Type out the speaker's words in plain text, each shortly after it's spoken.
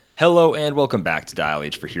Hello and welcome back to Dial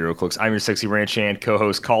H for Heroclix. I'm your sexy ranch hand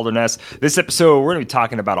co-host Calderness. This episode we're going to be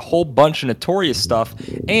talking about a whole bunch of notorious stuff,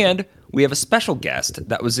 and we have a special guest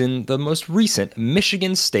that was in the most recent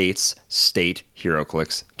Michigan State's State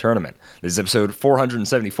Heroclix tournament. This is episode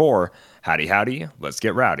 474. Howdy, let's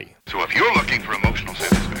get rowdy. So if you're looking for emotional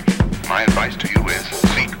satisfaction, my advice to you is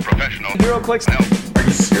seek professional Heroclix help. Are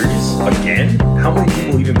you serious? Again? How many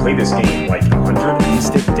people even play this game? Like 100?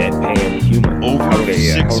 Instant deadpan humor. Over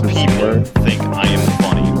six people think I am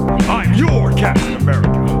funny. I'm your Captain America.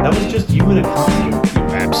 That was just you in a costume. You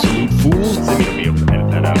absolute fool. Simi will be able to edit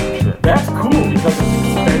that out for sure. That's cool because it's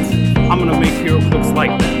expensive. I'm gonna make Heroclix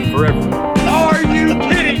like that for everyone. Are you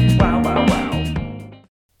kidding? Wow.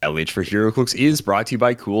 LH for Heroclix is brought to you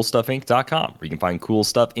by CoolStuffInc.com, where you can find cool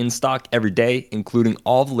stuff in stock every day, including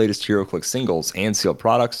all the latest Heroclix singles and sealed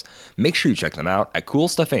products. Make sure you check them out at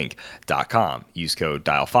CoolStuffInc.com. Use code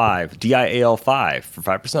DIAL5, DIAL5, for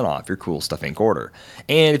 5% off your Cool Stuff Inc. order.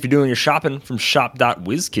 And if you're doing your shopping from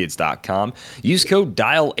shop.whizkids.com, use code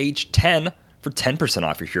DIALH10 for 10%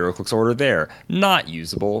 off your Heroclix order there. Not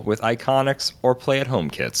usable with Iconics or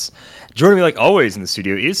play-at-home kits. Joining me like always in the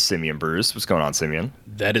studio is Simeon Bruce. What's going on, Simeon?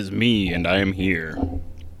 That is me, and I am here.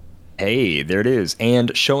 Hey, there it is.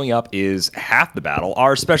 And showing up is half the battle.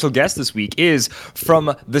 Our special guest this week is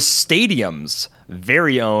from the stadium's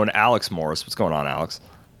very own Alex Morris. What's going on, Alex?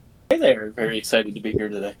 Hey there, very excited to be here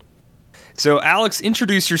today. So, Alex,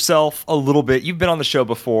 introduce yourself a little bit. You've been on the show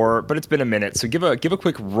before, but it's been a minute. So give a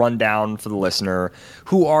quick rundown for the listener.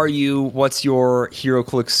 Who are you? What's your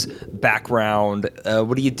HeroClix background?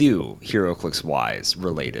 What do you do HeroClix-wise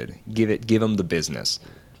related? Give them the business.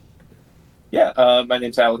 Yeah, my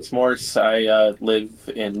name's Alex Morse. I live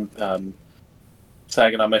in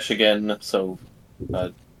Saginaw, Michigan, so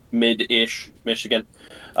mid-ish Michigan.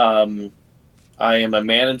 I am a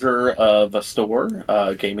manager of a store,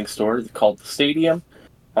 a gaming store called The Stadium.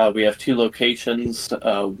 We have two locations.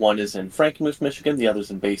 One is in Frankenmuth, Michigan. The other's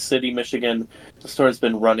in Bay City, Michigan. The store has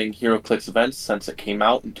been running HeroClix events since it came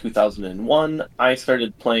out in 2001. I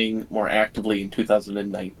started playing more actively in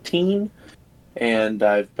 2019, and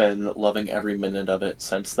I've been loving every minute of it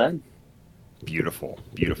since then. Beautiful.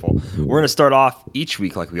 We're going to start off each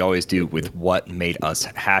week, like we always do, with what made us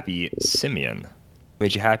happy. Simeon,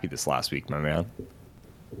 made you happy this last week, my man?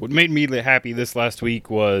 What made me happy this last week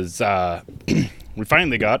was we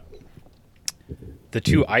finally got the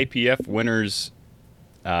two IPF winners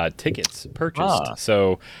tickets purchased.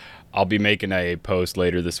 So I'll be making a post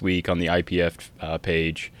later this week on the IPF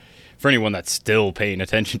page. For anyone that's still paying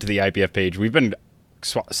attention to the IPF page, we've been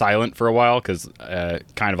silent for a while because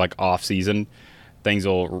kind of like off-season. Things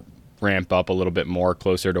will ramp up a little bit more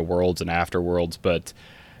closer to Worlds and after Worlds, but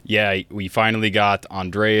yeah, we finally got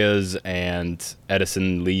Andrea's and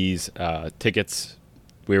Edison Lee's tickets.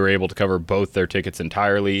 We were able to cover both their tickets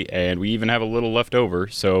entirely, and we even have a little left over,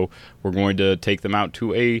 so we're going to take them out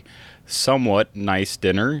to a somewhat nice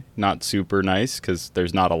dinner. Not super nice, because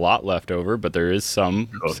there's not a lot left over, but there is some.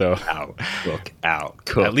 Cook out.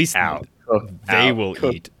 At least they will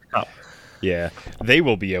eat. Yeah, they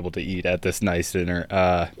will be able to eat at this nice dinner.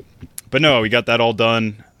 But no, we got that all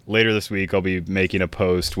done. Later this week, I'll be making a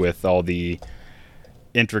post with all the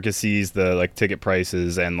intricacies, the like ticket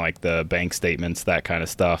prices and like the bank statements, that kind of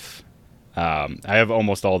stuff. I have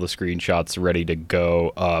almost all the screenshots ready to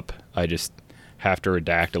go up. I just have to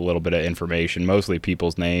redact a little bit of information, mostly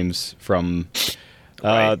people's names from,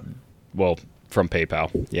 from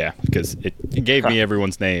PayPal. Yeah, because it gave me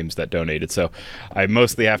everyone's names that donated. So I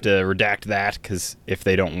mostly have to redact that because if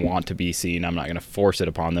they don't want to be seen, I'm not going to force it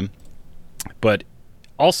upon them. But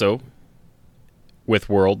also, with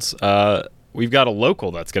Worlds, we've got a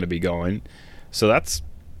local that's going to be going, so that's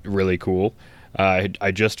really cool.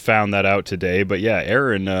 I just found that out today, but yeah,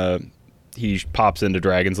 Aaron, he pops into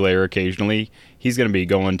Dragon's Lair occasionally. He's going to be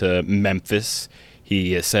going to Memphis.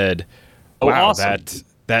 He said, "Wow, awesome.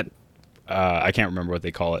 that I can't remember what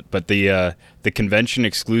they call it, but the convention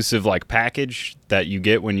exclusive like package that you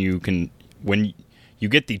get when you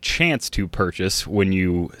get the chance to purchase when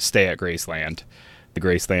you stay at Graceland." The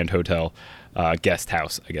Graceland Hotel guest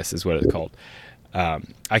house, I guess is what it's called.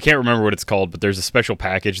 I can't remember what it's called, but there's a special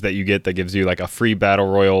package that you get that gives you like a free battle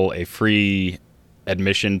royal, a free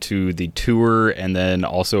admission to the tour, and then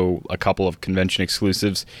also a couple of convention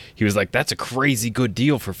exclusives. He was like, "That's a crazy good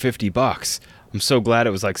deal for $50. I'm so glad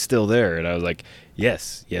it was like still there." And I was like,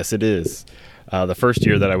 yes it is. The first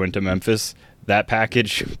year that I went to Memphis, that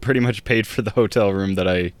package pretty much paid for the hotel room that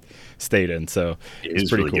I stayed in, so it's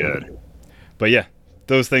pretty really cool. good. But yeah,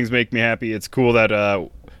 those things make me happy. It's cool that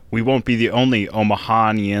we won't be the only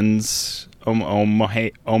Omahanians,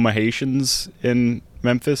 Omahatians in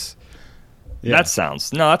Memphis. Yeah. That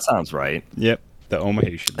sounds right. Yep. The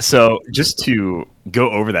Omahations. So just to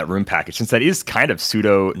go over that room package, since that is kind of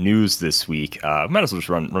pseudo news this week, might as well just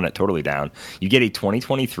run it totally down. You get a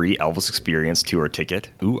 2023 Elvis Experience tour ticket.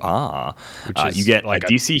 Ooh ah! Which is you get like a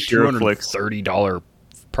DC HeroClix $30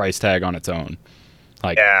 price tag on its own.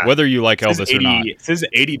 Like whether you like Elvis or not. It says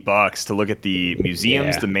 $80 to look at the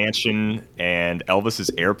museums, Yeah. the mansion, and Elvis's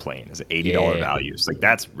airplane is an $80 value. So, like,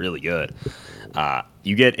 that's really good.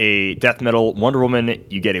 You get a Death Metal Wonder Woman.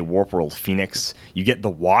 You get a Warp World Phoenix. You get the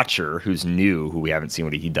Watcher, who's new, who we haven't seen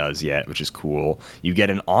what he does yet, which is cool. You get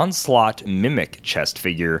an Onslaught Mimic chest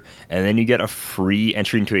figure, and then you get a free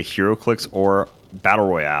entry into a HeroClix or Battle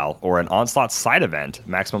Royale or an Onslaught side event,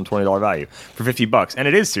 maximum $20 value for $50. And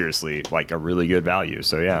it is seriously like a really good value.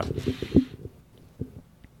 So yeah.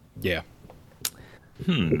 Yeah.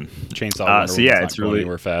 Chainsaw. So yeah, it's really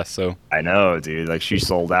anywhere fast. So I know, dude. Like she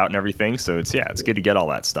sold out and everything. So it's good to get all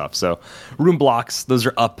that stuff. So room blocks, those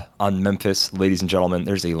are up on Memphis, ladies and gentlemen.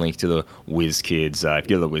 There's a link to the WizKids. If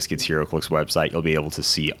you go to the WizKids HeroClix website, you'll be able to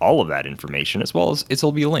see all of that information as well as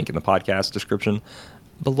it'll be a link in the podcast description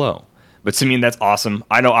below. But to me, that's awesome.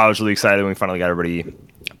 I know I was really excited when we finally got everybody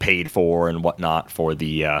paid for and whatnot for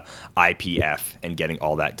the IPF and getting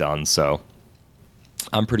all that done. So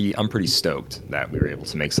I'm pretty stoked that we were able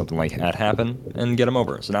to make something like that happen and get them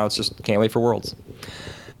over. So now it's just can't wait for Worlds.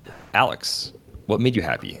 Alex, what made you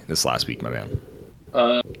happy this last week, my man?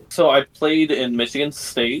 So I played in Michigan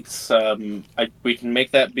State. We can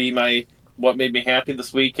make that be my what made me happy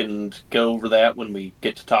this week and go over that when we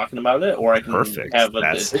get to talking about it, or I can have an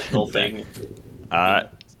additional thing.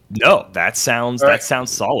 No, that sounds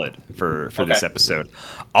solid for this episode.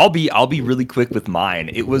 I'll be really quick with mine.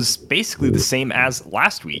 It was basically the same as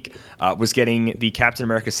last week. Was getting the Captain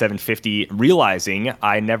America 750, realizing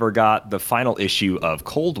I never got the final issue of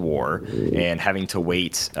Cold War, and having to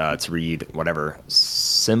wait to read whatever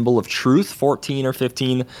Symbol of Truth 14 or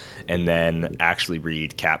 15, and then actually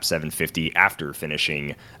read Cap 750 after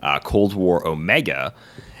finishing Cold War Omega.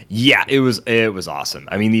 Yeah, it was awesome.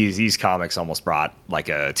 I mean, these comics almost brought like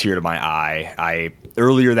a tear to my eye.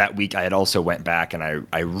 Earlier that week, I had also went back and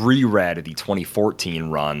I reread the 2014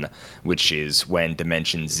 run, which is when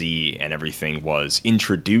Dimension Z and everything was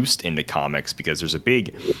introduced into comics, because there's a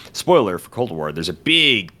big spoiler for Cold War. There's a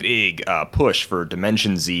big push for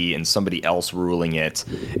Dimension Z and somebody else ruling it,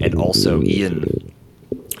 and also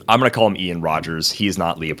I'm going to call him Ian Rogers. He is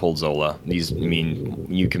not Leopold Zola.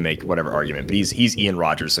 You can make whatever argument, but he's Ian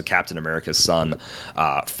Rogers. So Captain America's son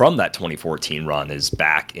from that 2014 run is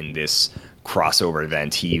back in this crossover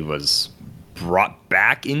event. He was brought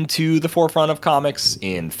back into the forefront of comics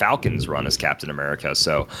in Falcon's run as Captain America.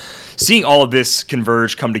 So seeing all of this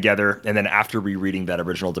converge, come together, and then after rereading that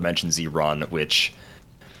original Dimension Z run, which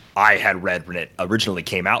I had read when it originally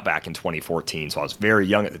came out back in 2014, so I was very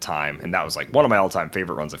young at the time, and that was like one of my all-time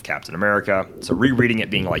favorite runs of Captain America. So rereading it,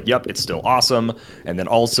 being like, yep, it's still awesome, and then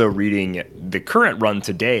also reading the current run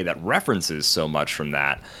today that references so much from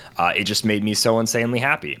that, it just made me so insanely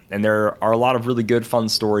happy. And there are a lot of really good, fun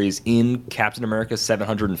stories in Captain America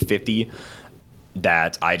 750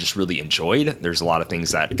 that I just really enjoyed. There's a lot of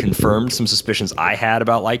things that confirmed some suspicions I had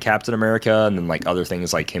about like Captain America, and then like other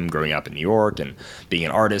things like him growing up in New York and being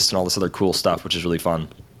an artist and all this other cool stuff, which is really fun.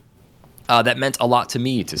 That meant a lot to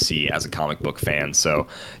me to see as a comic book fan. So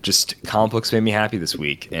just comic books made me happy this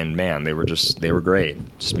week, and man, they were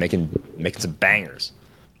great. Just making some bangers.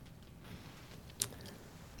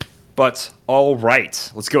 But all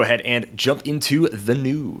right, let's go ahead and jump into the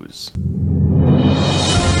news.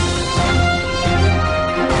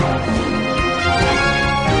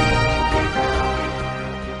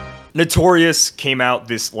 Notorious came out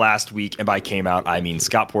this last week, and by came out, I mean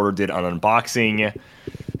Scott Porter did an unboxing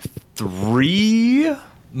 3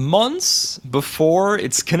 months before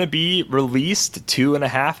it's going to be released,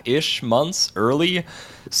 2.5-ish months early.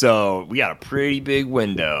 So we got a pretty big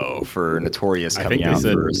window for Notorious coming out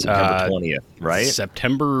for September 20th, right?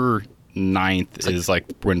 September 9th is like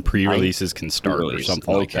when pre-releases can start or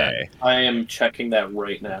something like that. I am checking that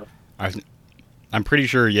right now. I'm pretty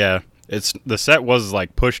sure, yeah. The set was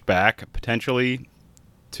like pushed back potentially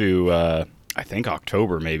to I think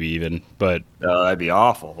October maybe even, but that'd be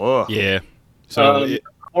awful. Ugh. Yeah. So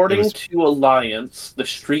according to Alliance, the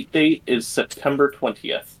street date is September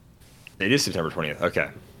 20th. It is September 20th.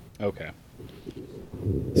 Okay.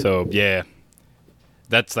 So yeah,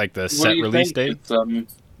 that's like the set release date.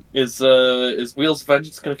 Is Wheels of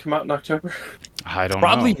Vengeance going to come out in October? I don't know.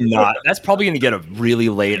 Probably not. That's probably going to get a really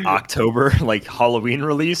late October, like Halloween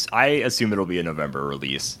release. I assume it'll be a November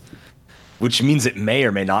release. which means it may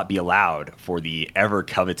or may not be allowed for the ever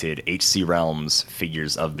coveted HC Realms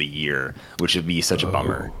Figures of the Year, which would be such a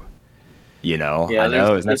bummer. You know, Yeah, I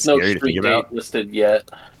know, isn't that there's no scary to think street about? date listed yet.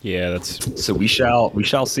 Yeah, that's So we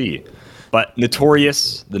shall see. But the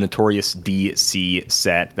Notorious DC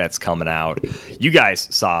set that's coming out. You guys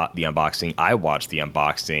saw the unboxing. I watched the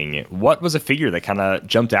unboxing. What was a figure that kind of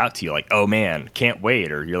jumped out to you? Like, oh man, can't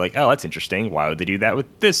wait. Or you're like, oh, that's interesting. Why would they do that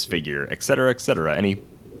with this figure? Et cetera, et cetera.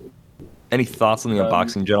 Any thoughts on the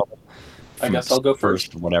unboxing, gentlemen? I guess I'll go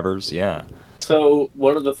first. Whatever's, yeah. So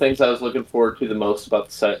one of the things I was looking forward to the most about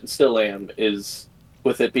the set, and still am, is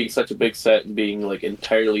with it being such a big set and being like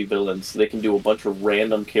entirely villains, they can do a bunch of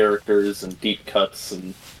random characters and deep cuts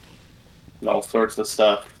and all sorts of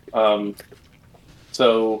stuff.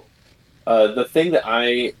 So the thing that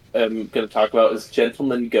I am going to talk about is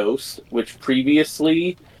Gentleman Ghost, which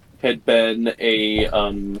previously had been a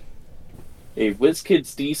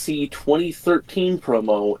WizKids DC 2013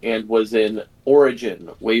 promo and was in Origin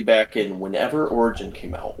way back in whenever Origin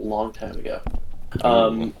came out, a long time ago.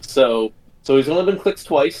 So he's only been clicked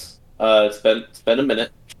twice. It's been a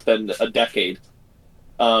minute. It's been a decade.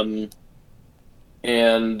 And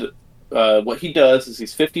what he does is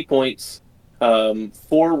he's 50 points, 4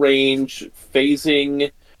 range,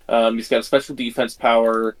 phasing. He's got a special defense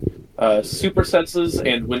power, super senses,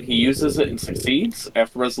 and when he uses it and succeeds,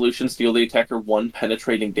 after resolutions, deal the attacker 1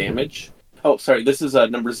 penetrating damage. Oh, sorry, this is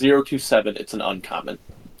number 027. It's an uncommon.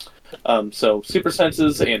 So super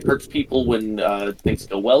senses and hurts people when things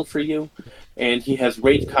go well for you. And he has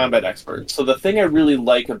ranged combat expert. So the thing I really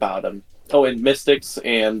like about him, and Mystics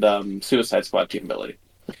and Suicide Squad team ability.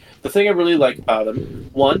 The thing I really like about him,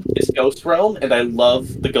 1, is Ghost Realm, and I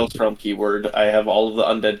love the Ghost Realm keyword. I have all of the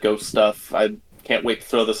undead ghost stuff. I can't wait to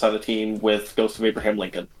throw this on the team with Ghost of Abraham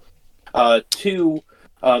Lincoln. 2,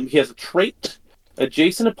 he has a trait.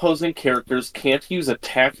 Adjacent opposing characters can't use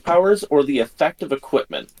attack powers or the effect of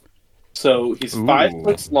equipment. So he's 5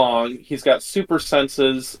 clicks long, he's got super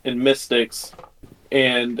senses and mystics,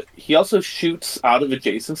 and he also shoots out of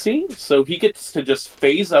adjacency, so he gets to just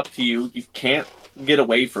phase up to you. You can't get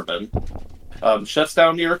away from him. Shuts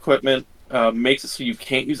down your equipment, makes it so you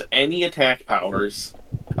can't use any attack powers,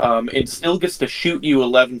 and still gets to shoot you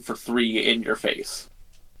 11 for 3 in your face.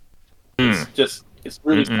 It's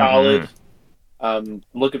really solid.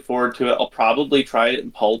 Looking forward to it. I'll probably try it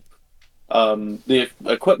in Pulp. The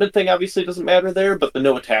equipment thing obviously doesn't matter there, but the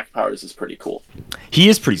no attack powers is pretty cool. He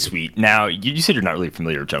is pretty sweet. Now, you said you're not really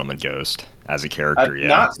familiar with Gentleman Ghost as a character, yeah?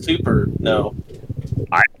 Not super, no.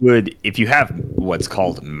 I would, if you have what's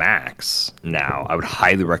called Max now, I would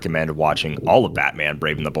highly recommend watching all of Batman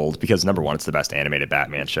Brave and the Bold, because number 1, it's the best animated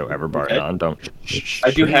Batman show ever, bar none.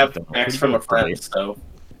 I do have Max from a friend, so.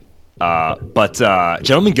 But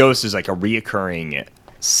Gentleman Ghost is like a reoccurring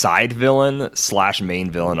side villain /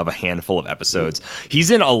 main villain of a handful of episodes.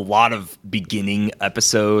 He's in a lot of beginning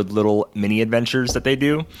episode little mini adventures that they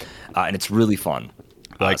do, and it's really fun.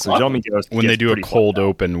 Like so Gentleman Ghost when they do a cold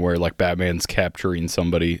open where like Batman's capturing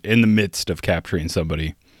somebody in the midst of capturing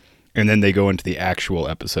somebody, and then they go into the actual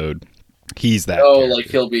episode. He's that. Oh, character. like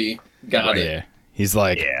he'll be got it. Yeah, he's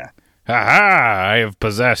like, "Ha! I have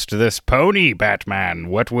possessed this pony, Batman.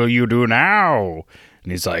 What will you do now?"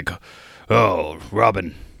 And he's like, "Oh,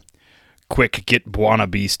 Robin, quick, get Buona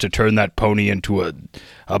Beast to turn that pony into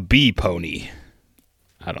a bee pony."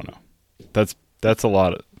 I don't know. That's a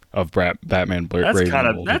lot of Batman.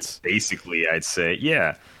 That's basically, I'd say,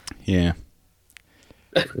 yeah.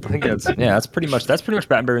 I think that's pretty much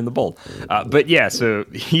Batman in the Bold. But yeah, so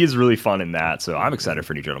he is really fun in that. So I'm excited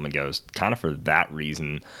for New Gentleman Ghost, kind of for that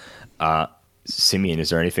reason. Simeon, is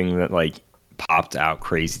there anything that like popped out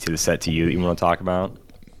crazy to the set to you that you want to talk about?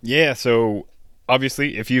 Yeah, so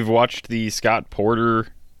obviously, if you've watched the Scott Porter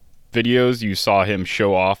videos, you saw him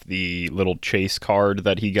show off the little chase card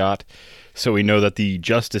that he got. So we know that the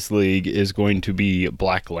Justice League is going to be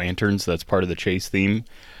Black Lanterns. That's part of the chase theme.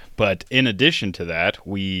 But in addition to that,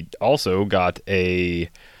 we also got a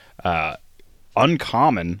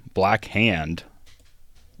uncommon Black Hand,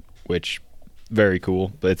 which very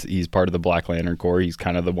cool. But he's part of the Black Lantern Corps. He's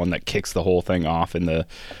kind of the one that kicks the whole thing off in the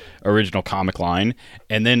original comic line.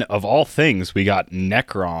 And then of all things, we got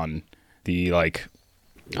Necron, the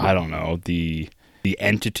the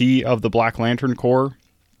entity of the Black Lantern Corps,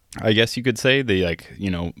 I guess you could say. They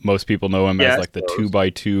most people know him as like the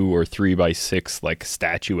 2x2 or 3x6 like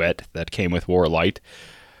statuette that came with War Light.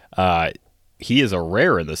 He is a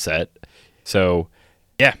rare in the set. So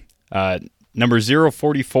yeah, number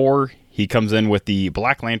 044, he comes in with the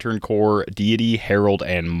Black Lantern Corps Deity, Herald,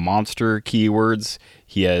 and Monster keywords.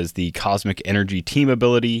 He has the Cosmic Energy team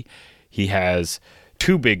ability. He has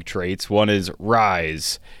two big traits. One is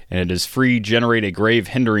Rise, and it is free. Generate a grave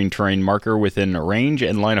hindering terrain marker within range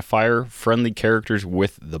and line of fire. Friendly characters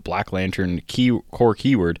with the Black Lantern core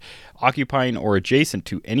keyword occupying or adjacent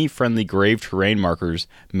to any friendly grave terrain markers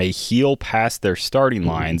may heal past their starting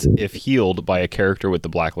lines if healed by a character with the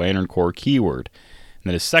Black Lantern core keyword. And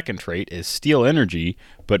then his second trait is Steal Energy,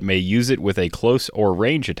 but may use it with a close or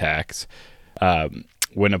range attacks.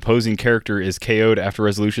 When opposing character is KO'd after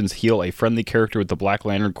resolutions, heal a friendly character with the Black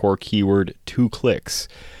Lantern core keyword 2 clicks.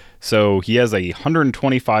 So he has a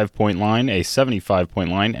 125-point line, a 75-point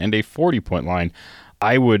line, and a 40-point line.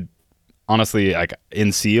 I would honestly, like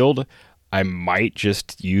in sealed, I might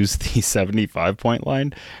just use the 75-point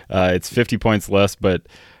line. It's 50 points less, but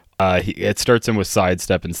it starts him with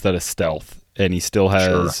sidestep instead of stealth, and he still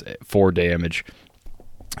has 4 damage.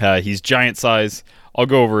 He's giant size. I'll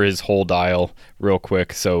go over his whole dial real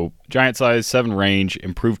quick. So giant size, 7 range,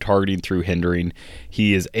 improved targeting through hindering.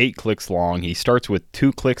 He is 8 clicks long. He starts with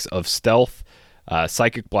 2 clicks of stealth,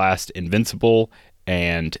 psychic blast, invincible,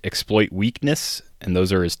 and exploit weakness. And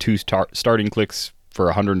those are his 2 starting clicks for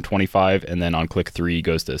 125. And then on click 3, he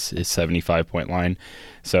goes to his 75-point line.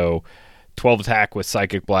 So 12 attack with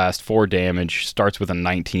psychic blast, 4 damage, starts with a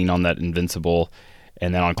 19 on that invincible.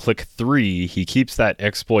 And then on click 3, he keeps that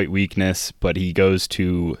exploit weakness, but he goes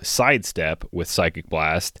to sidestep with Psychic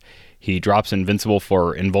Blast. He drops invincible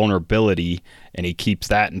for invulnerability, and he keeps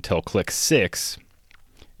that until click 6.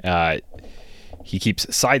 He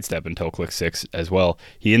keeps sidestep until click 6 as well.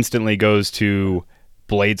 He instantly goes to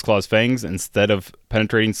Blades, Claws, Fangs instead of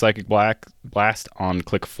penetrating Psychic Blast on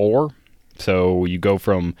click 4. So you go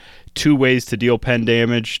from 2 ways to deal pen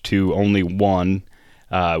damage to only 1.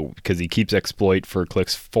 Because he keeps exploit for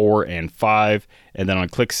clicks 4 and 5. And then on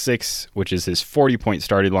click 6, which is his 40-point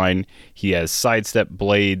starting line, he has sidestep,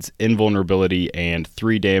 blades, invulnerability, and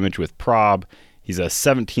 3 damage with prob. He's a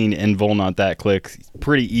 17 invuln on that click. He's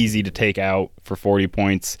pretty easy to take out for 40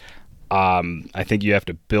 points. I think you have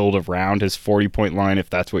to build around his 40-point line if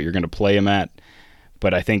that's what you're going to play him at.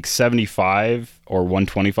 But I think 75 or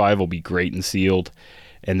 125 will be great and sealed.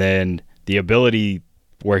 And then the ability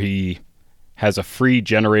where he has a free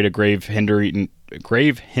generate a grave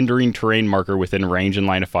hindering terrain marker within range and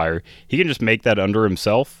line of fire. He can just make that under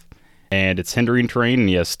himself, and it's hindering terrain, and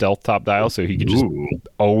he has stealth top dial, so he could just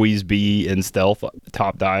always be in stealth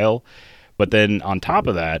top dial. But then on top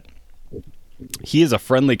of that, he is a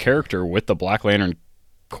friendly character with the Black Lantern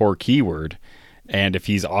core keyword, and if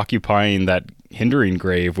he's occupying that hindering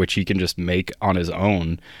grave, which he can just make on his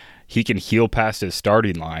own, he can heal past his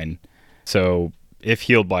starting line. So if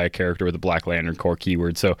healed by a character with a Black Lantern core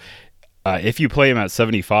keyword. So if you play him at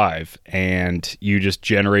 75 and you just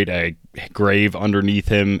generate a grave underneath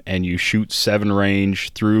him and you shoot 7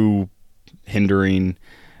 range through hindering,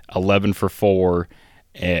 11 for 4,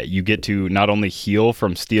 you get to not only heal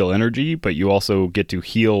from Steal Energy, but you also get to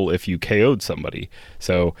heal if you KO'd somebody.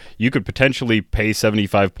 So you could potentially pay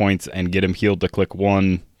 75 points and get him healed to click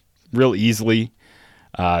 1 real easily.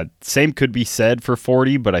 Same could be said for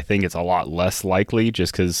 40, but I think it's a lot less likely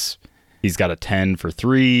just because he's got a 10 for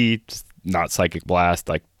 3, not Psychic Blast.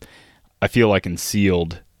 Like, I feel like in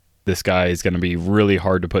Sealed, this guy is going to be really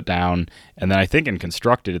hard to put down. And then I think in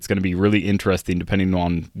Constructed, it's going to be really interesting depending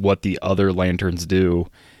on what the other Lanterns do.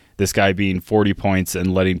 This guy being 40 points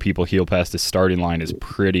and letting people heal past his starting line is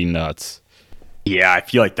pretty nuts. Yeah, I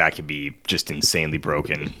feel like that could be just insanely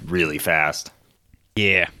broken really fast.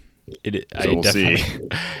 Yeah. We'll see.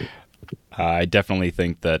 I definitely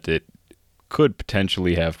think that it could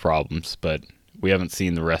potentially have problems, but we haven't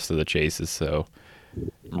seen the rest of the chases, so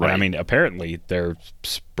right. I mean, apparently they're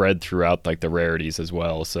spread throughout like the rarities as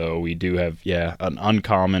well, so we do have an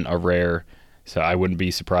uncommon, a rare, so I wouldn't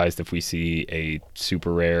be surprised if we see a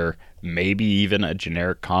super rare, maybe even a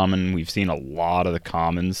generic common. We've seen a lot of the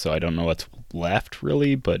commons, so I don't know what's left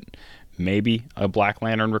really, but maybe a Black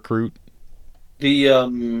Lantern recruit.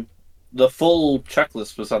 The full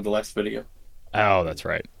checklist was on the last video. Oh, that's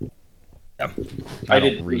right. Yeah. I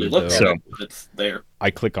didn't really look at it, but it's there.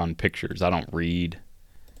 I click on pictures. I don't read.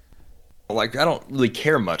 Like, I don't really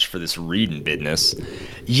care much for this reading business.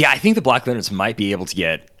 Yeah, I think the Black Lanterns might be able to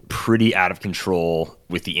get pretty out of control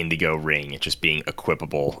with the Indigo Ring just being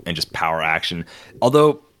equipable and just power action.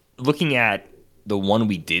 Although, looking at the one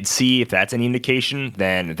we did see, if that's any indication,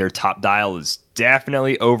 then their top dial is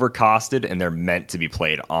definitely overcosted, and they're meant to be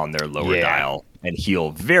played on their lower dial and heal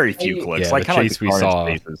very few clicks. Yeah, like the chase we saw,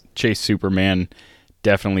 Chase Superman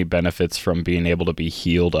definitely benefits from being able to be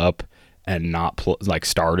healed up and not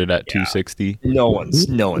started at 260. No one's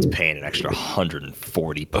paying an extra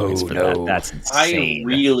 140 points for that. That's insane. I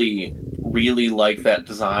really, really like that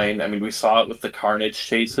design. I mean, we saw it with the Carnage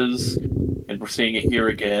chases, and we're seeing it here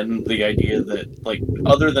again. The idea that, like,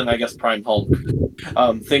 other than, I guess, Prime Hulk,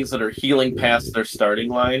 things that are healing past their starting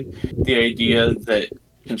line, the idea that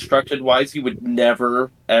constructed-wise, you would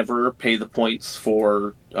never, ever pay the points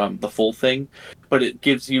for the full thing, but it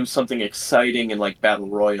gives you something exciting in, like, Battle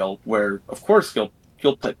Royale, where, of course, you'll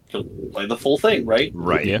play the full thing, right?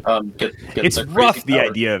 Right. Yeah. Get It's the rough, crazy the power.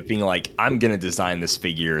 idea of being like, I'm going to design this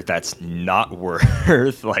figure that's not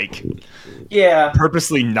worth, like, Yeah.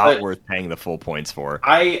 purposely not But- worth paying the full points for.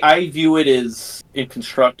 I view it as, in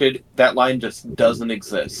Constructed, that line just doesn't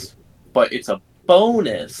exist. But it's a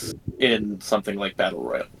bonus in something like Battle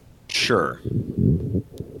Royale. Sure.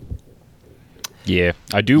 Yeah,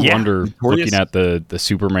 I do Yeah, wonder, Victorious. looking at the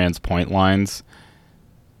Superman's point lines,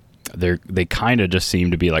 they kind of just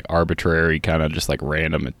seem to be like arbitrary, kind of just like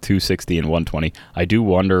random at 260 and 120. I do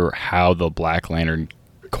wonder how the Black Lantern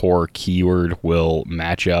core keyword will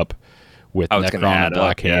match up with Oh, it's gonna Necron add and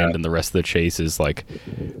Black up, yeah. Hand and the rest of the chases. Like,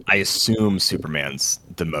 I assume Superman's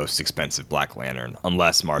the most expensive Black Lantern,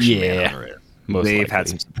 unless Martian Yeah, Manhunter is. most They've likely. had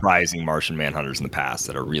some surprising Martian Manhunters in the past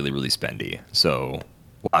that are really, really spendy. So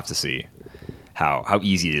we'll have to see how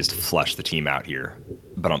easy it is to flush the team out here.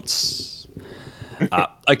 But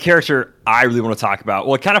a character I really want to talk about.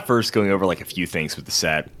 Well, kind of first going over like a few things with the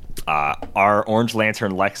set. Our Orange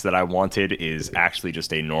Lantern Lex that I wanted is actually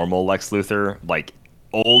just a normal Lex Luthor, like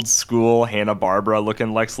old school Hanna-Barbera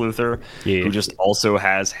looking Lex Luthor, Yeah. who just also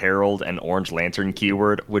has Herald and Orange Lantern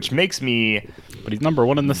keyword, which makes me but he's number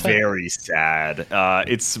one in the set. very sad.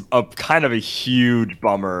 It's a kind of a huge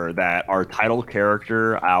bummer that our title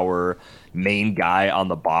character, our main guy on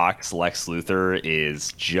the box, Lex Luthor,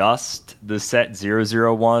 is just the set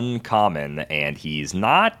 001 common, and he's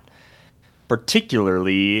not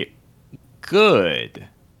particularly good.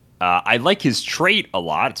 I like his trait a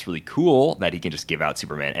lot. It's really cool that he can just give out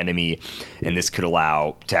Superman enemy, and this could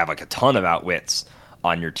allow to have like a ton of outwits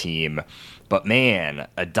on your team. But man,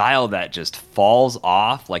 a dial that just falls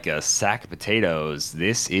off like a sack of potatoes.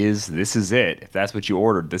 This is it. If that's what you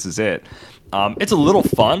ordered, this is it. It's a little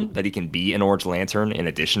fun that he can be an Orange Lantern in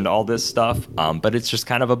addition to all this stuff, but it's just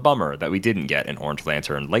kind of a bummer that we didn't get an Orange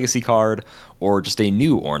Lantern Legacy card or just a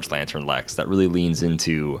new Orange Lantern Lex that really leans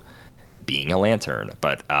into being a lantern.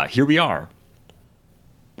 But here we are.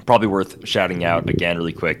 Probably worth shouting out again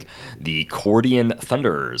really quick. The Cordian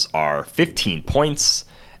Thunderers are 15 points,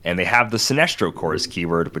 and they have the Sinestro Chorus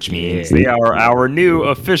keyword, which means they are our new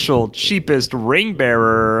official cheapest ring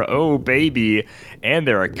bearer. Oh, baby. And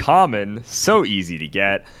they're a common, so easy to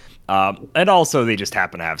get. And also, they just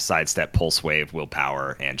happen to have sidestep, pulse wave,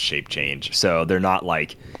 willpower, and shape change. So they're not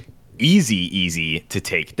like easy to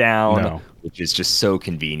take down, No. which is just so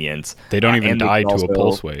convenient. They don't even and they die can to also- a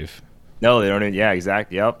pulse wave. No, they don't even. Yeah,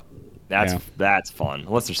 exactly. Yep. Yeah. That's fun.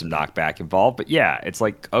 Unless there's some knockback involved. But yeah, it's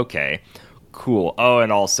like, okay, cool. Oh,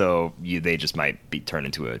 and also they just might be turned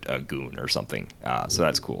into a goon or something. So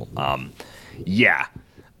that's cool. Yeah.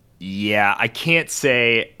 I can't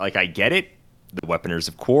say like I get it. The Weaponers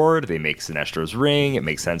of Cord, they make Sinestro's ring. It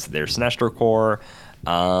makes sense that they're Sinestro core.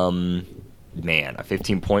 Man, a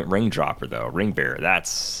 15-point ring dropper though, ring bearer. That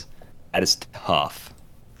is tough.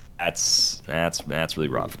 That's really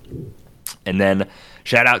rough. And then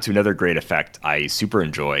shout out to another great effect I super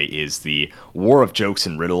enjoy is the War of Jokes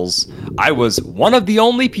and Riddles. I was one of the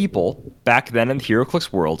only people back then in the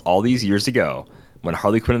Heroclix world all these years ago when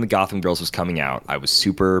Harley Quinn and the Gotham Girls was coming out. I was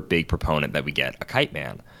super big proponent that we get a Kite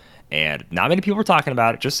Man. And not many people were talking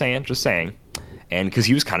about it, just saying. And because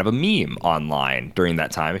he was kind of a meme online during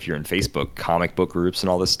that time, if you're in Facebook comic book groups and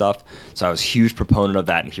all this stuff. So I was a huge proponent of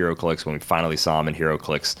that in HeroClix. When we finally saw him in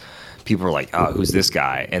HeroClix, people were like, oh, who's this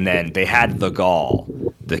guy? And then they had the gall.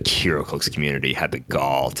 The HeroClix community had the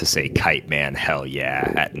gall to say Kite Man, hell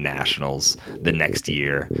yeah, at Nationals the next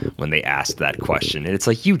year when they asked that question. And it's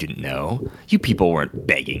like, you didn't know. You people weren't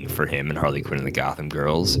begging for him and Harley Quinn and the Gotham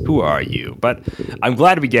Girls. Who are you? But I'm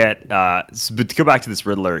glad we get, but to go back to this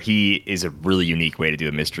Riddler, he is a really unique way to do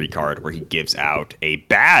a mystery card where he gives out a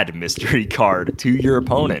bad mystery card to your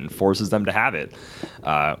opponent and forces them to have it.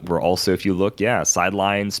 Where also, if you look,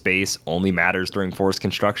 sideline space only matters during force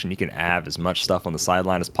construction. You can have as much stuff on the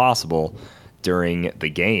sideline as possible during the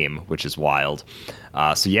game, which is wild.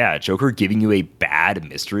 Joker giving you a bad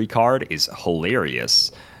mystery card is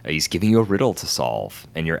hilarious. He's giving you a riddle to solve,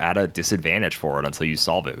 and you're at a disadvantage for it until you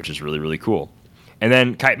solve it, which is really, really cool. And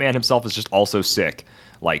then Kite Man himself is just also sick.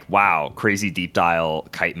 Like, wow, crazy deep dial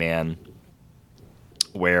Kite Man.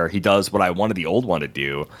 where he does what I wanted the old one to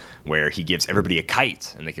do, where he gives everybody a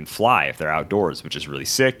kite and they can fly if they're outdoors, which is really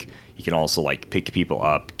sick. He can also like pick people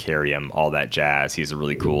up, carry them, all that jazz. He has a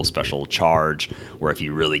really cool special charge where if he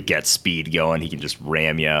really gets speed going, he can just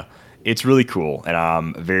ram you. It's really cool, and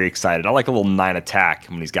I'm very excited. I like a little 9 attack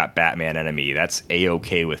when he's got Batman enemy. That's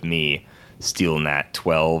A-okay with me, stealing that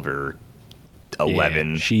 12 or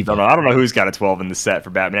 11. I don't know who's got a 12 in the set for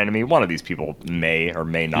Batman enemy. One of these people may or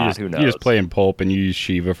may not. Who knows? You just play in Pulp and you use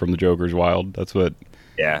Shiva from the Joker's Wild. That's what...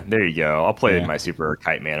 Yeah, there you go. I'll play my Super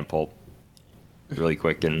Kite Man in Pulp really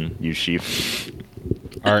quick and use Shiva.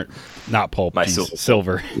 Not Pulp. My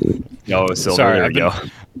Silver. No, Silver. Sorry, there you go.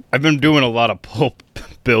 I've been doing a lot of Pulp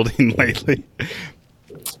building lately.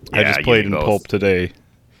 I just played in Pulp today.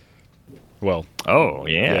 Well. Oh,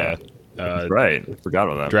 yeah. Right. I forgot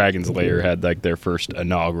about that. Dragon's Lair had like their first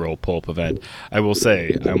inaugural Pulp event. I will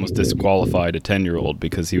say, I almost disqualified a 10-year-old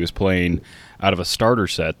because he was playing out of a starter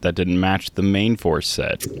set that didn't match the main force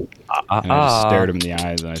set. And I just stared him in the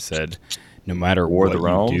eyes and I said, no matter what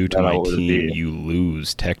you do to my team, you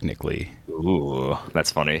lose technically. Ooh,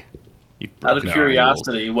 that's funny. Out of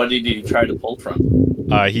curiosity, what did he try to pull from?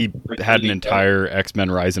 He had an entire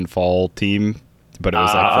X-Men Rise and Fall team, but it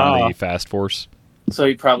was like from the Fast Force. So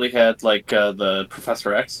he probably had like the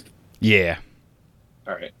Professor X? Yeah.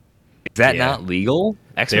 All right. Is that not legal?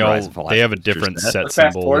 X-Men Rise and Fall. They have a different set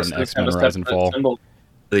symbol than X-Men Rise and Fall. Symbol.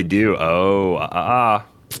 They do. Oh,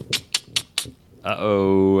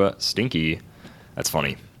 uh-oh, stinky. That's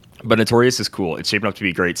funny. But Notorious is cool. It's shaping up to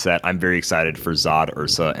be a great set. I'm very excited for Zod,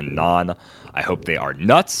 Ursa, and Non. I hope they are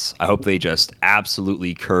nuts. I hope they just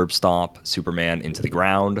absolutely curb stomp Superman into the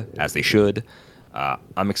ground, as they should.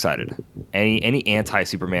 I'm excited. Any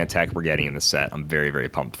anti-Superman tech we're getting in the set, I'm very, very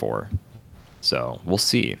pumped for. So, we'll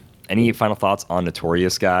see. Any final thoughts on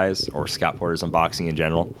Notorious, guys, or Scott Porter's unboxing in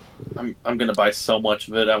general? I'm going to buy so much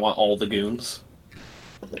of it. I want all the goons.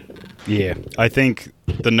 Yeah, I think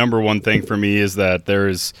the number one thing for me is that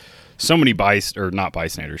there's so many many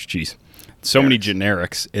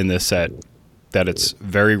generics in this set that it's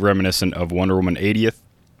very reminiscent of Wonder Woman 80th,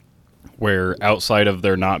 where outside of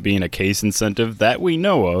there not being a case incentive that we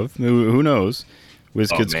know of, who knows,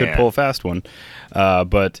 WizKids could pull a fast one,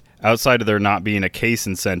 but outside of there not being a case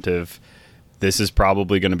incentive, this is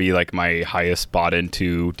probably going to be like my highest bought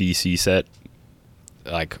into DC set,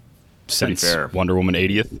 like since Wonder Woman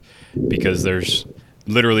 80th, because there's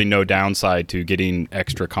literally no downside to getting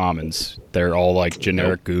extra commons. They're all like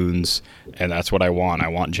generic goons, and that's what I want. I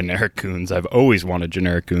want generic goons. I've always wanted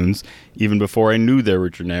generic goons, even before I knew there were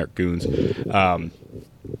generic goons. But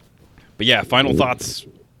yeah, final thoughts.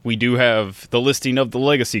 We do have the listing of the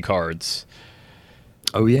legacy cards.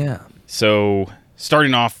 Oh, yeah. So,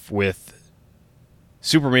 starting off with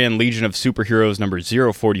Superman Legion of Superheroes number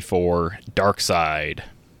 044, Darkseid.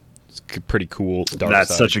 Pretty cool.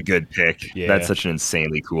 That's such a good pick. Yeah. That's such an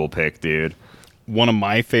insanely cool pick, dude. One of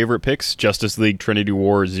my favorite picks, Justice League Trinity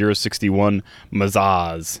War 061,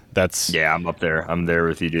 Mazaz. I'm up there. I'm there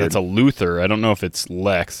with you, dude. That's a Luthor. I don't know if it's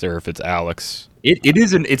Lex or if it's Alex.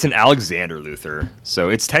 It's an Alexander Luthor, so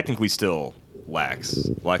it's technically still Lex.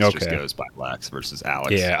 Lex just goes by Lex versus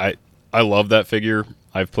Alex. Yeah, I love that figure.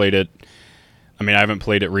 I've played it. I mean, I haven't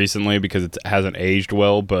played it recently because it hasn't aged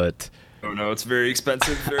well, but oh no, it's very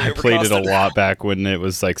expensive. I played it a lot back when it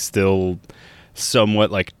was like still somewhat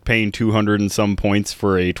like paying 200 and some points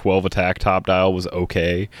for a 12 attack top dial was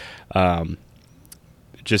okay.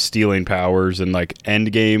 Just stealing powers and like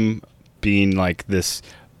end game being like this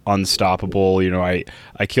unstoppable. You know, I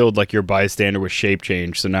killed like your bystander with shape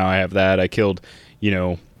change, so now I have that. I killed,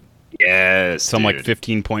 some like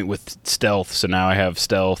 15 point with stealth, so now I have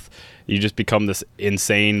stealth. You just become this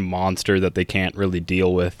insane monster that they can't really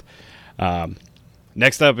deal with.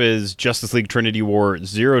 Next up is Justice League Trinity War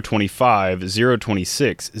 025,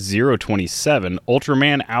 026, 027,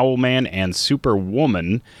 Ultraman, Owlman, and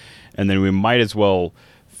Superwoman. And then we might as well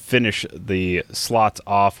finish the slots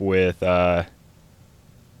off with... is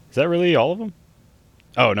that really all of them?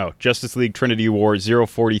 Oh, no. Justice League Trinity War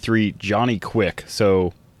 043, Johnny Quick.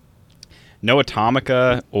 So... no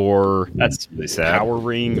Atomica or that's really sad. Power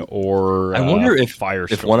Ring or I wonder if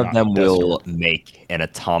Firestorm. If one of them will make an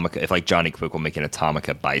Atomica, if like Johnny Quick will make an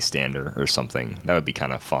Atomica bystander or something. That would be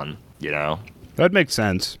kind of fun, That'd make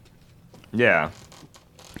sense. Yeah.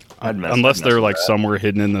 Unless they're like somewhere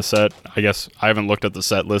hidden in the set. I guess I haven't looked at the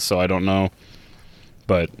set list, so I don't know.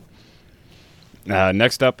 But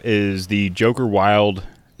next up is the Joker Wild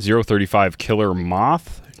 035 Killer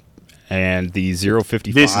Moth. And the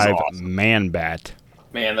 055 awesome. Man-Bat.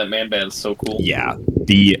 Man, that Man-Bat is so cool. Yeah.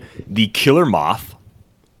 The Killer Moth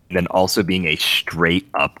and then also being a straight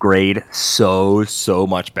upgrade, so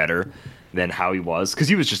much better than how he was, because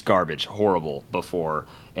he was just garbage, horrible before,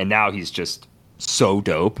 and now he's just so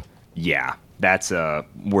dope. Yeah, that's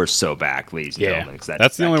we're so back, ladies and gentlemen.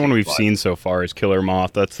 That's the only one we've seen so far is Killer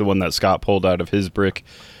Moth. That's the one that Scott pulled out of his brick.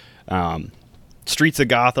 Streets of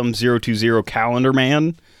Gotham 020 Calendar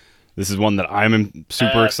Man. This is one that I'm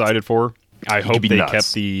super excited for. I hope they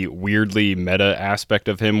kept the weirdly meta aspect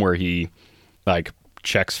of him where he like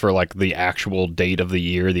checks for like the actual date of the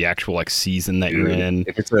year, the actual like season that you're in.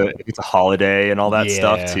 If it's a holiday and all that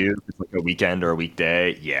stuff too, if it's like a weekend or a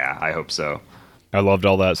weekday. Yeah, I hope so. I loved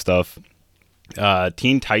all that stuff.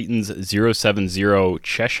 Teen Titans 070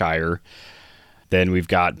 Cheshire. Then we've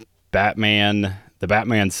got Batman, the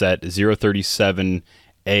Batman set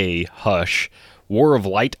 037A Hush. War of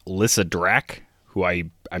Light Lissa Drac, who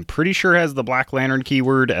I'm pretty sure has the Black Lantern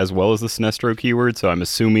keyword as well as the Sinestro keyword, so I'm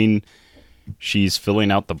assuming she's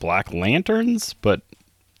filling out the Black Lanterns, but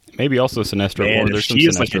maybe also Sinestro core. There's some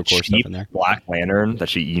Sinestro core stuff in there. Black Lantern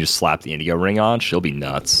that you just slap the Indigo ring on, she'll be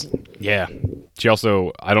nuts. Yeah. She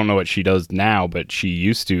also, I don't know what she does now, but she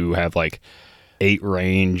used to have like 8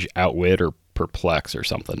 range, outwit, or perplex or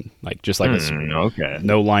something. Like just like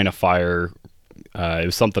no line of fire. It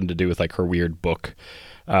was something to do with like her weird book.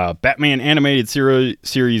 Batman Animated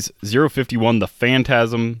Series 051 The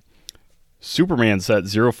Phantasm. Superman set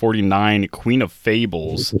 049 Queen of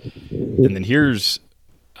Fables. And then here's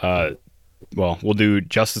we'll do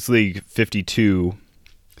Justice League 52.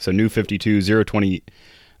 So new 52 020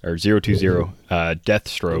 or 020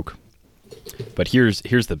 Deathstroke. But here's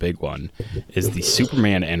the big one is the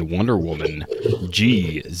Superman and Wonder Woman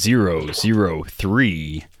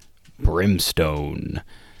G003 Brimstone.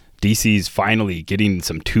 DC's finally getting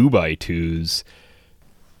some 2x2s.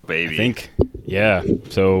 Baby. I think, yeah.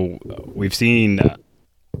 So we've seen,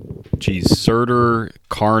 Surtur,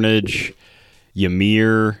 Carnage,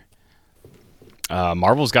 Ymir.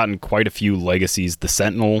 Marvel's gotten quite a few legacies. The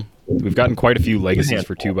Sentinel. We've gotten quite a few legacies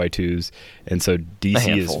for 2x2s. And so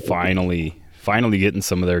DC is finally getting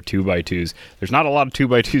some of their 2x2s. There's not a lot of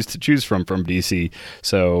 2x2s to choose from DC.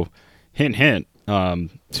 So, hint, hint.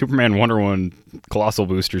 Superman, Wonder Woman, Colossal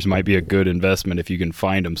boosters might be a good investment if you can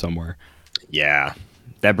find them somewhere. Yeah,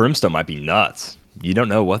 that Brimstone might be nuts. You don't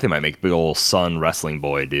know what they might make big old Sun Wrestling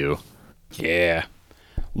Boy do. Yeah,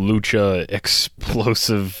 Lucha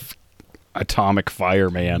Explosive Atomic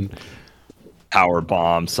Fireman, Power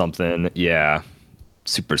Bomb something. Yeah,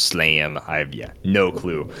 Super Slam. I have no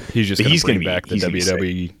clue. He's going to bring back the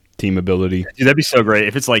WWE team ability. Dude, that'd be so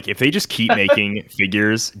great if they just keep making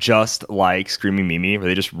figures just like Screaming Mimi, where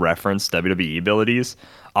they just reference WWE abilities.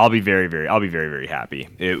 I'll be very, very happy.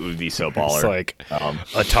 It would be so baller. It's like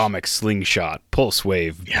atomic slingshot, pulse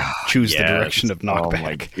wave. Choose the direction of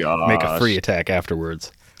knockback. Oh make a free attack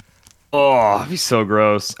afterwards. Oh, it'd be so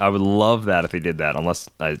gross. I would love that if they did that, unless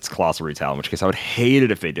it's Colossal Retail, in which case I would hate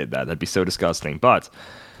it if they did that. That'd be so disgusting. But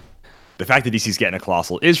the fact that DC's getting a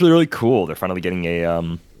Colossal is really, really cool. They're finally getting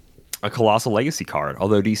a Colossal Legacy card.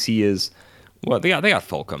 Although DC is, they got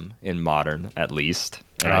Fulcrum in Modern at least.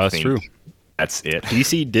 And that's true. That's it.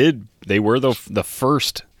 DC they were the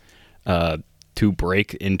first to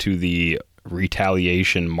break into the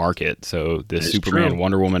retaliation market. So the Superman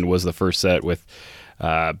Wonder Woman was the first set with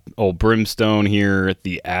old Brimstone here,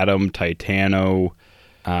 the Atom, Titano,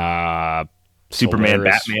 Superman,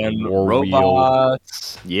 Solaris, Batman, War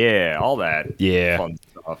robots. Yeah, all that. Yeah. Fun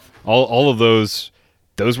stuff. All of those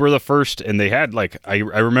were the first, and they had like I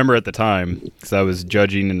remember at the time because I was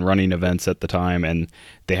judging and running events at the time, and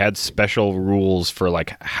they had special rules for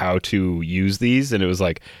like how to use these, and it was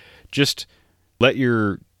like just let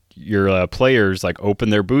your players like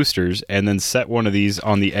open their boosters and then set one of these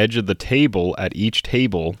on the edge of the table at each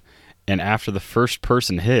table, and after the first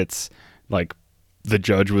person hits, like the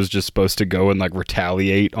judge was just supposed to go and like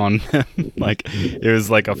retaliate on them. Like it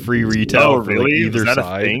was like a free retail for like, either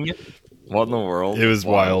side. A thing? What in the world? It was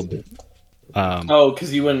wild.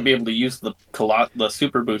 Because you wouldn't be able to use the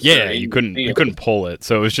super booster. Yeah, you couldn't pull it.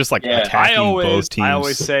 So it was just like attacking both teams. I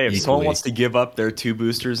always say if equally. someone wants to give up their 2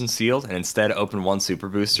 boosters and sealed and instead open 1 super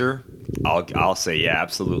booster, I'll say yeah,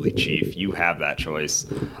 absolutely, Chief. You have that choice.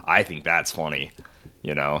 I think that's funny.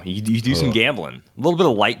 You know, you do some gambling, a little bit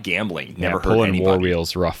of light gambling. Never hurt pulling anybody. War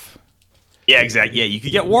Wheel's rough. Yeah, exactly. Yeah, you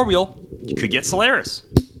could get War Wheel. You could get Solaris.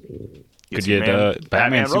 Could get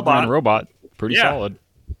Batman, Superman, Robot. Pretty solid.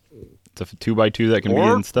 a 2x2 that can be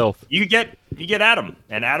Or in stealth. You get Adam,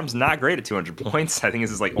 and Adam's not great at 200 points. I think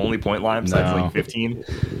this is like only point line besides like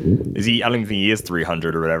 15. Is he? I don't even think he is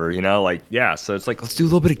 300 or whatever. You know, like yeah. So it's like let's do a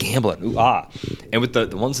little bit of gambling. Ooh, ah. And with the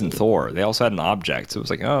ones in Thor, they also had an object. So it was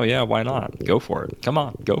like, oh yeah, why not? Go for it. Come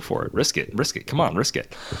on, go for it. Risk it. Come on, risk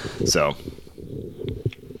it. So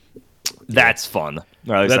that's fun.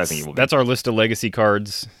 Or at least I think it will be. That's our list of legacy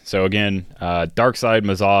cards. So again, Darkseid,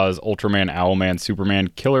 Mazaz, Ultraman, Owlman, Superman,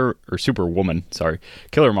 Killer or Superwoman,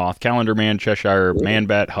 Killer Moth, Calendar Man, Cheshire,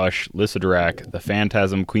 Man-Bat, Hush, Lysidrak, the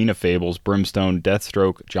Phantasm, Queen of Fables, Brimstone,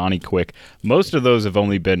 Deathstroke, Johnny Quick. Most of those have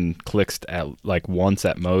only been clicked at like once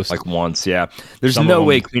at most. Like once, yeah. There's no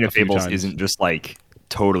way Queen of Fables isn't just like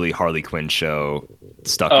totally Harley Quinn show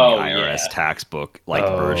stuck in the IRS tax book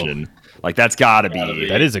version. Like that's got to be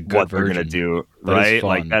that is a good what version. They're gonna do, right?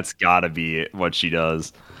 Like that's got to be what she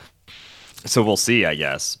does. So we'll see, I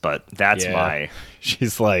guess. But that's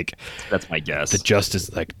she's like that's my guess. The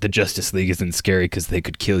Justice League isn't scary because they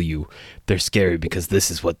could kill you. They're scary because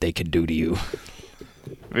this is what they could do to you.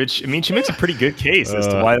 Which I mean, she makes a pretty good case as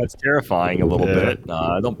to why that's terrifying a little bit.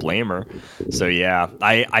 I don't blame her. So yeah,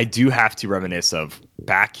 I do have to reminisce of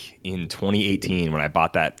back in 2018 when I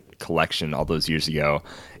bought that collection all those years ago,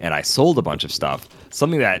 and I sold a bunch of stuff.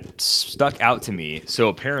 Something that stuck out to me, so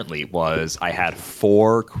apparently, was I had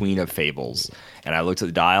 4 Queen of Fables, and I looked at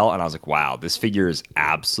the dial and I was like, wow, this figure is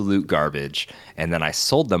absolute garbage. And then I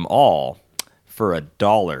sold them all for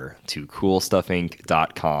 $1 to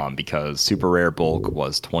CoolStuffInc.com because super rare bulk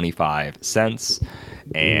was 25 cents.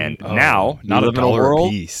 And now not we live in a world.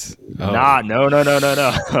 A piece. No.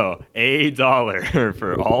 $1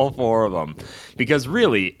 for all 4 of them. Because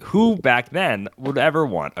really, who back then would ever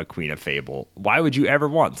want a Queen of Fable? Why would you ever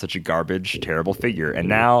want such a garbage, terrible figure? And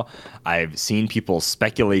now I've seen people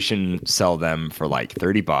speculation sell them for like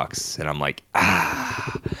 $30, and I'm like,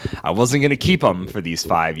 I wasn't gonna keep them for these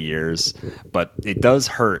 5 years, but it does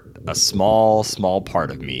hurt a small part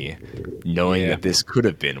of me knowing that this could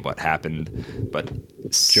have been what happened. But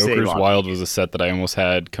Joker's Wild was a set that I almost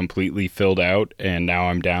had completely filled out, and now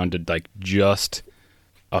I'm down to like just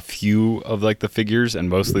a few of like the figures, and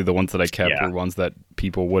mostly the ones that I kept were ones that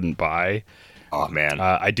people wouldn't buy. Oh man,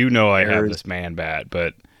 I do know I have this Man-Bat,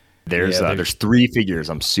 but there's 3 figures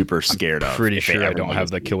I'm super scared of. Pretty sure I don't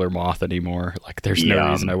have the Killer Moth anymore. Like there's no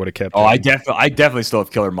reason I would have kept. Oh, I definitely still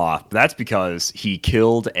have Killer Moth. That's because he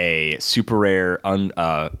killed a super rare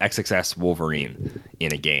XXS Wolverine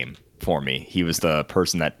in a game for me. He was the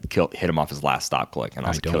person that hit him off his last stop click, and I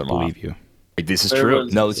was like, Killer Moth. I don't believe you. Like, this is true.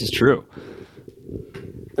 This is true.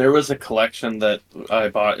 There was a collection that I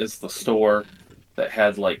bought as the store that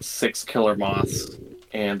had like 6 Killer Moths,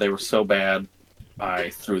 and they were so bad,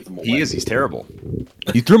 I threw them away. He's terrible.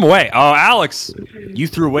 You threw them away. Oh, Alex, you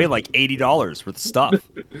threw away like $80 worth of stuff,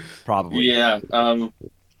 probably. Yeah.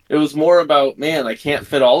 It was more about, man, I can't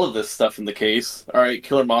fit all of this stuff in the case. All right,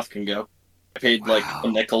 Killer Moth can go. I paid like a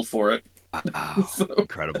nickel for it. So.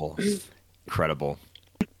 Incredible.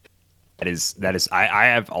 That is. I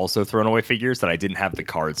have also thrown away figures that I didn't have the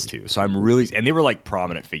cards to. So I'm really, and they were like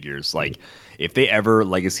prominent figures. Like if they ever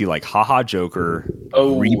legacy like Haha Joker,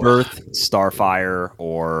 Rebirth, Starfire,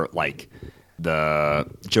 or like the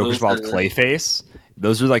Joker's Wild Clayface.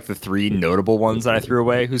 Those are like the 3 notable ones that I threw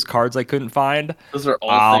away whose cards I couldn't find. Those are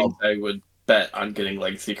all things I would bet on getting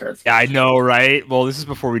legacy cards. Yeah, I know, right? Well, this is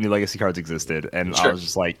before we knew legacy cards existed, and I was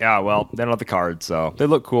just like, yeah, well, they don't have the cards, so they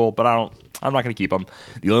look cool, but I'm not gonna keep them.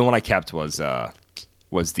 The only one I kept was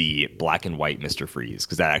the black and white Mr. Freeze,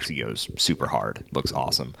 because that actually goes super hard. Looks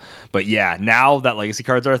awesome. But yeah, now that legacy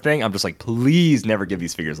cards are a thing, I'm just like, please never give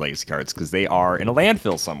these figures legacy cards, because they are in a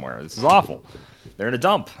landfill somewhere. This is awful. They're in a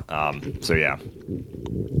dump. So yeah.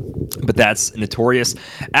 But that's notorious.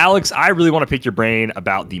 Alex, I really want to pick your brain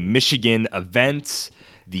about the Michigan event.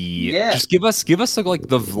 Just give us like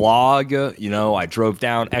the vlog. You know, I drove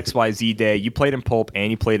down XYZ day. You played in Pulp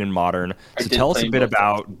and you played in Modern. So tell us a bit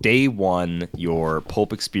about day one, your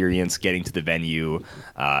Pulp experience, getting to the venue,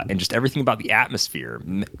 and just everything about the atmosphere.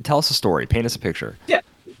 Tell us a story. Paint us a picture. Yeah.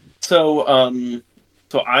 So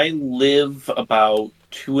I live about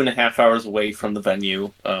 2.5 hours away from the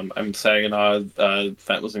venue. I'm in Saginaw.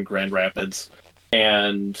 That was in Grand Rapids,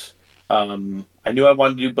 and I knew I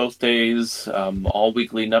wanted to do both days. All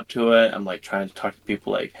week leading up to it, I'm like trying to talk to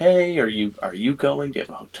people like, "Hey, are you going? Do you have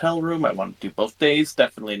a hotel room? I want to do both days.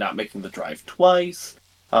 Definitely not making the drive twice."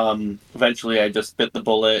 Eventually, I just bit the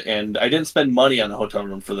bullet, and I didn't spend money on a hotel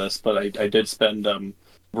room for this, but I did spend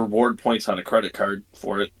reward points on a credit card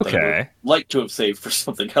for it. Okay. That I would like to have saved for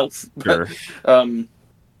something else. Sure.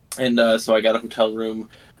 So I got a hotel room.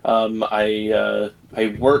 I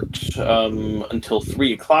worked until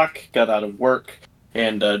 3 o'clock. Got out of work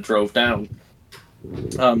and drove down.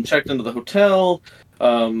 Checked into the hotel.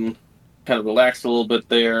 Kind of relaxed a little bit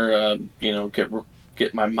there.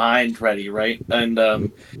 Get my mind ready, right?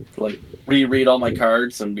 And like reread all my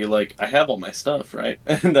cards and be like, I have all my stuff, right?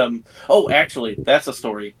 And actually, that's a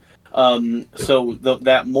story.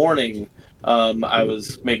 That morning, I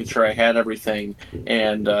was making sure I had everything,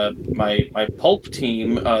 and my pulp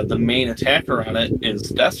team, the main attacker on it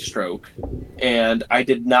is Deathstroke, and I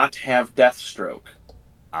did not have Deathstroke.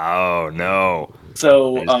 Oh no!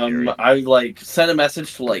 So I like sent a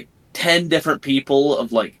message to like 10 different people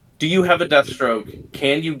of like, do you have a Deathstroke?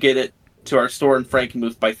 Can you get it to our store in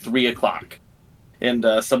Frankenmuth by 3 o'clock? And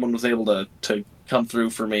someone was able to come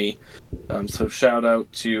through for me. So shout out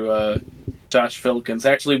to Josh Filkins,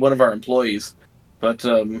 actually one of our employees. But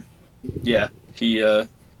yeah, he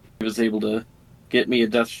was able to get me a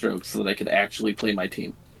Deathstroke so that I could actually play my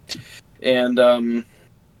team. And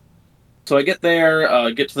so I get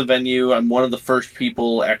there, get to the venue. I'm one of the first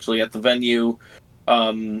people actually at the venue.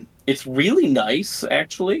 It's really nice,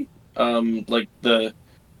 actually. Like the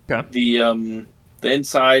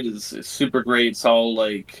inside is super great. It's all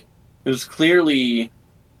like, it was clearly,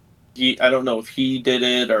 I don't know if he did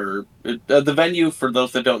it or the venue, for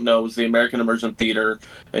those that don't know, is the American Immersion Theater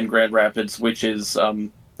in Grand Rapids, which is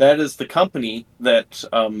that is the company that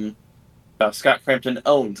Scott Crampton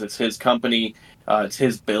owns. It's his company. It's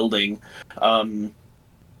his building.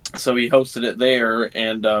 So he hosted it there,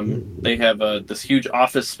 and they have this huge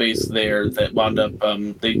office space there that wound up,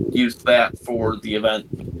 they used that for the event.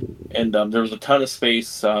 And there was a ton of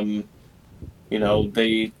space. They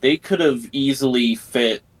could have easily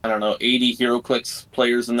fit, I don't know, 80 Heroclix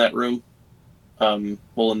players in that room. In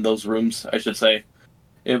those rooms, I should say.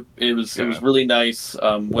 It was really nice,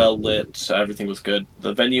 well lit, everything was good.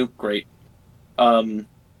 The venue, great.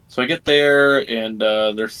 So I get there, and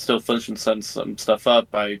they're still finishing setting some stuff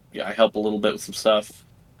up. I help a little bit with some stuff,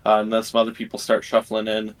 and then some other people start shuffling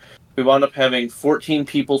in. We wound up having 14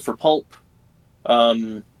 people for Pulp,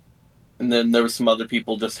 and then there was some other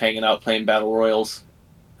people just hanging out playing Battle Royals,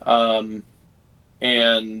 and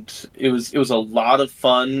it was a lot of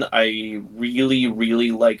fun. I really,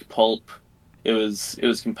 really like Pulp. It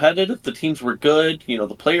was competitive. The teams were good.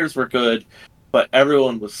 The players were good. But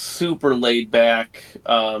everyone was super laid back.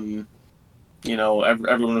 Everyone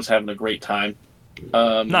was having a great time.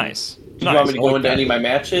 Nice. Do you want me to go into any of my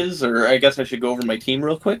matches, or I guess I should go over my team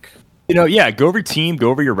real quick? Go over your team,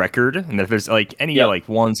 go over your record, and if there's like any like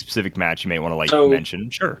one specific match you may want to mention,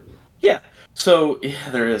 sure. Yeah. So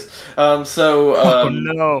there is. Oh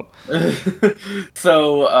no.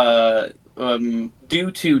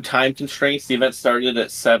 Due to time constraints, the event started at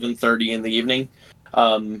 7:30 in the evening.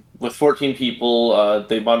 With 14 people,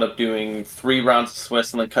 they wound up doing 3 rounds of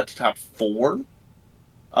Swiss and then cut to top 4.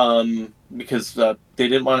 Because they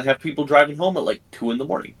didn't want to have people driving home at like 2 in the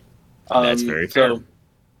morning. That's very fair.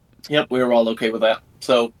 Yep, we were all okay with that.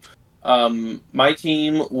 So, my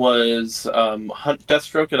team was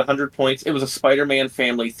Deathstroke at 100 points. It was a Spider-Man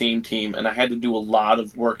family theme team, and I had to do a lot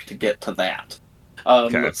of work to get to that.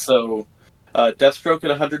 So, Deathstroke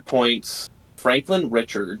at 100 points, Franklin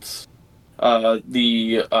Richards,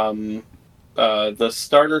 the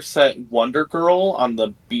starter set Wonder Girl on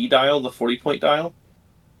the B dial, the 40-point dial,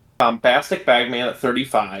 Bombastic Bagman at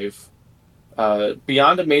 35,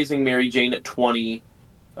 Beyond Amazing Mary Jane at 20,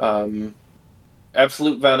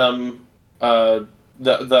 Absolute Venom,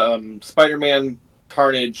 the Spider-Man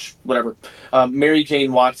Carnage, whatever, Mary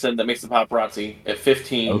Jane Watson that makes the paparazzi at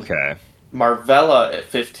 15. Okay. Marvella at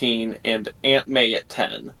 15, and Aunt May at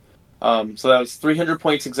 10. So that was 300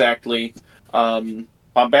 points exactly.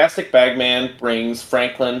 Bombastic Bagman brings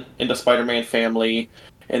Franklin into Spider-Man family,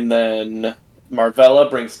 and then Marvella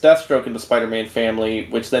brings Deathstroke into Spider-Man family,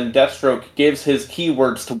 which then Deathstroke gives his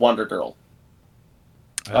keywords to Wonder Girl.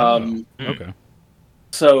 Okay.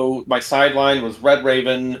 So my sideline was Red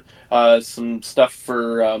Raven, some stuff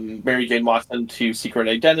for Mary Jane Watson to secret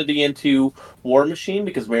identity into, War Machine,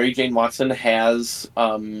 because Mary Jane Watson has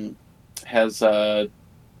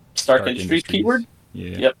Stark Industries keyword.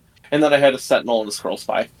 Yeah. Yep. And then I had a Sentinel and a Scroll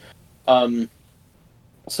Spy.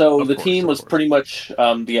 So the team was pretty much,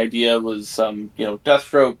 the idea was,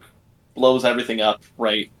 Deathstroke blows everything up,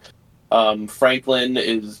 right? Franklin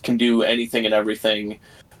can do anything and everything.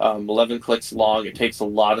 11 clicks long. It takes a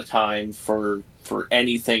lot of time for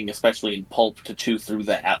anything, especially in Pulp, to chew through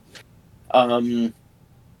that. Wonder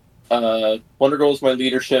Girl is my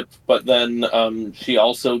leadership, but then she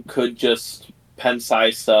also could just pen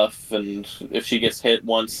size stuff, and if she gets hit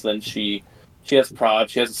once, then she has prod,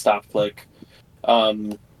 she has a stop click.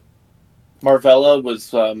 Marvella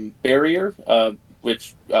was barrier,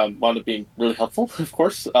 which wound up being really helpful, of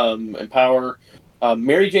course. Empower.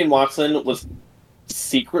 Mary Jane Watson was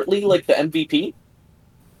secretly like the MVP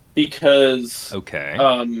because Okay.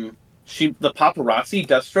 the paparazzi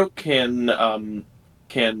Deathstroke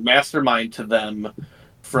can mastermind to them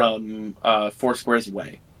from 4 squares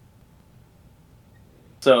away.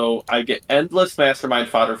 So I get endless mastermind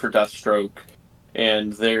fodder for Deathstroke,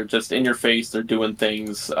 and they're just in your face. They're doing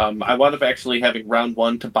things. I wound up actually having round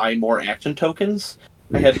 1 to buy more action tokens.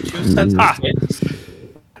 I had 2 sets of 6.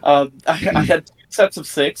 I had 2 sets of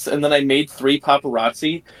 6, and then I made 3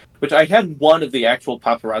 paparazzi, which I had 1 of the actual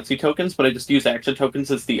paparazzi tokens, but I just used action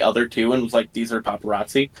tokens as the other 2, and was like, these are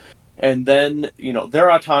paparazzi. And then,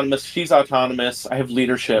 they're autonomous, she's autonomous, I have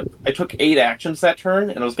leadership. I took 8 actions that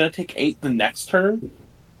turn, and I was going to take 8 the next turn.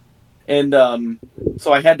 And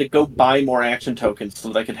so I had to go buy more action tokens so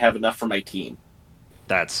that I could have enough for my team.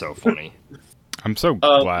 That's so funny. I'm so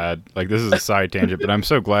glad, like, this is a side tangent, but I'm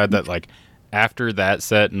so glad that, like, after that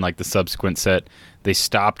set and, like, the subsequent set, they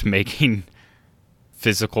stopped making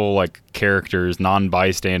physical, like, characters,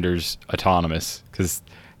 non-bystanders, autonomous. Because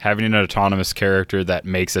having an autonomous character that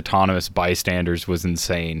makes autonomous bystanders was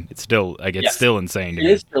insane. It's still, like, it's still insane to me.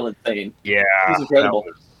 It is still insane. Yeah. It's incredible.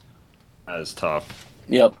 That is tough.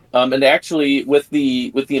 Yep. And actually, with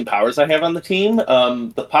the empowers I have on the team,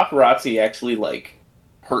 the paparazzi actually, like,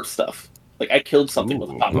 hurt stuff. Like, I killed something with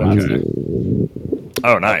a paparazzi. Okay.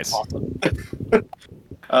 Oh, nice. Awesome.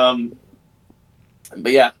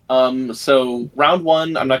 But yeah, so round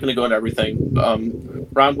 1, I'm not going to go into everything.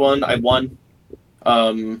 Round 1, I won.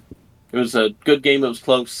 It was a good game. It was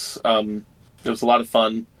close. It was a lot of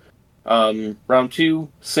fun. Round 2,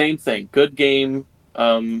 same thing. Good game.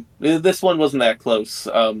 This one wasn't that close.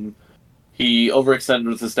 He overextended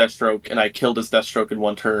with his Deathstroke, and I killed his Deathstroke in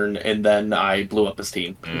 1 turn, and then I blew up his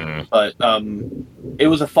team. But it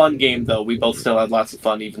was a fun game, though. We both still had lots of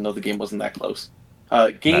fun, even though the game wasn't that close.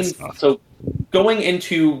 So going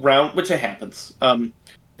into round, which it happens.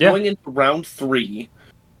 Going into round 3,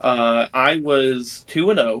 I was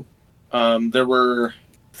 2-0. There were,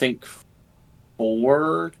 I think,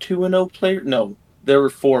 4 2-0 players. No, there were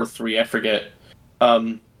 4 3. I forget.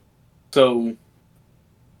 So,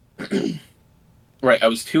 right, I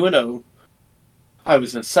was 2-0. I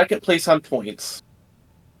was in 2nd place on points.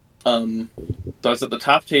 So I was at the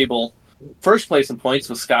top table. 1st place in points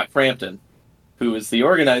was Scott Crampton, who is the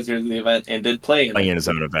organizer of the event and did play in his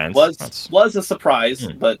own events. Was a surprise,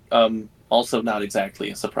 but also not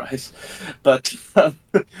exactly a surprise. But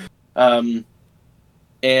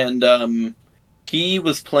he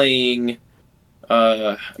was playing.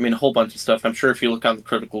 A whole bunch of stuff. I'm sure if you look on the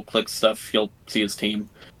Critical Click stuff, you'll see his team.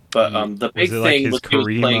 But the big thing was he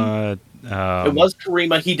was playing. It was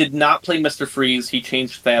Karima. He did not play Mr. Freeze. He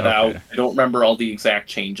changed that out. I don't remember all the exact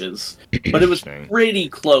changes, but it was pretty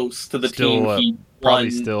close to the team. He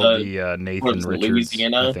probably still the Nathan Richards,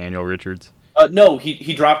 Nathaniel Richards. No,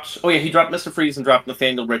 he dropped. Oh yeah, he dropped Mr. Freeze and dropped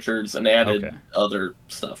Nathaniel Richards and added other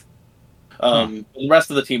stuff. The rest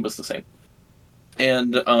of the team was the same,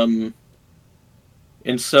 and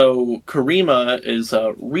so Karima is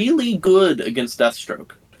really good against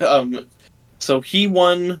Deathstroke. So he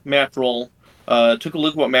won map roll, took a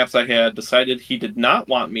look at what maps I had, decided he did not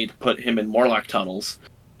want me to put him in Morlock tunnels,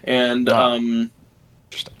 and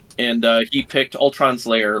he picked Ultron's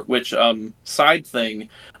Lair, which, side thing,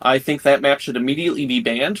 I think that map should immediately be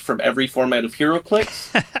banned from every format of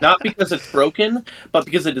Heroclix, not because it's broken, but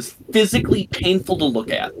because it is physically painful to look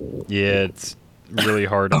at. Yeah, it's really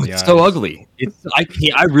hard on the eyes. It's so ugly.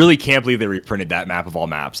 I really can't believe they reprinted that map of all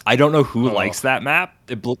maps. I don't know who likes that map.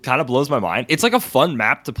 It kind of blows my mind. It's like a fun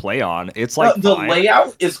map to play on. It's like the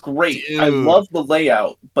layout is great. Dude. I love the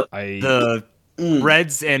layout, but the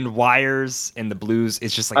reds and wires and the blues.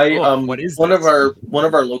 It's just like what is one of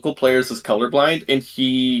our local players is colorblind, and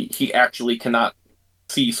he actually cannot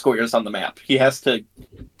see squares on the map. He has to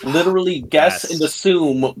literally guess and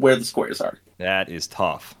assume where the squares are. That is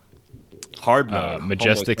tough. Hard mode.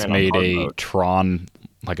 Majestics made a Tron,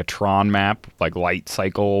 like a Tron map, like light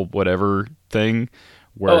cycle, whatever thing,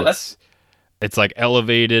 where it's like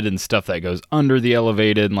elevated and stuff that goes under the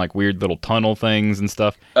elevated and like weird little tunnel things and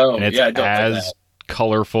stuff. And it's as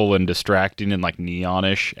colorful and distracting and like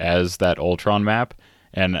neonish as that Ultron map.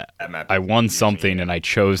 And I won something and I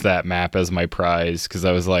chose that map as my prize because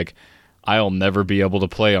I was like, I'll never be able to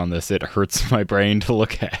play on this. It hurts my brain to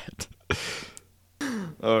look at.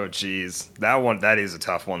 Oh, geez. That is a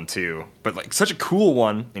tough one, too. But, like, such a cool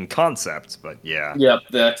one in concept, but yeah. Yep,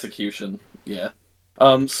 the execution. Yeah.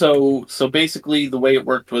 So basically, the way it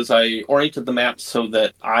worked was I oriented the map so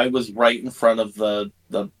that I was right in front of the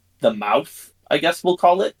the mouth, I guess we'll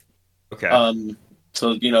call it. Okay.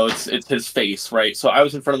 So it's his face, right? So I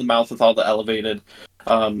was in front of the mouth with all the elevated,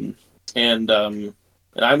 and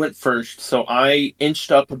I went first. So I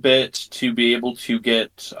inched up a bit to be able to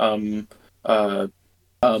get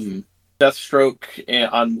Deathstroke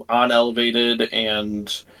on elevated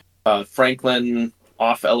and Franklin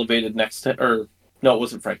off elevated next to, or no, it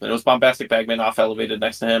wasn't Franklin. It was Bombastic Bagman off elevated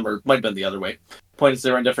next to him, or it might have been the other way. Point is,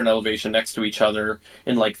 they're on different elevation next to each other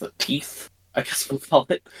in like the teeth, I guess we'll call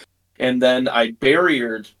it. And then I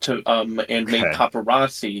barriered to and made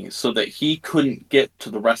paparazzi so that he couldn't get to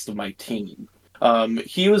the rest of my team.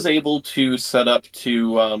 He was able to set up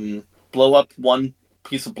to blow up one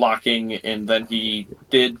piece of blocking, and then he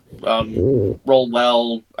did roll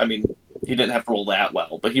well. I mean, he didn't have to roll that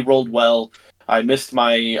well, but he rolled well. I missed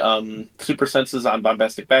my super senses on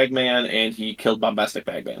Bombastic Bagman, and he killed Bombastic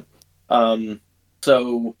Bagman.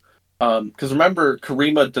 Because remember,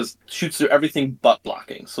 Karima shoots through everything but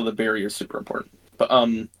blocking, so the barrier is super important. But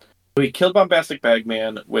so he killed Bombastic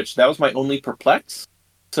Bagman, which that was my only perplex.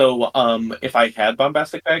 So if I had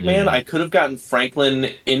Bombastic Bagman, I could have gotten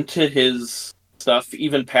Franklin into his stuff,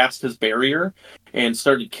 even past his barrier, and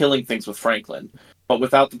started killing things with Franklin. But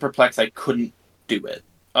without the perplex, I couldn't do it.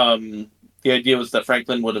 The idea was that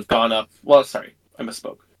Franklin would have gone up. Well, sorry, I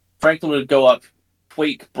misspoke. Franklin would go up,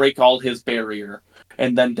 break all his barrier,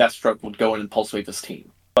 and then Deathstroke would go in and pulse wave his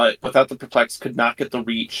team. But without the perplex, could not get the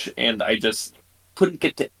reach, and I just couldn't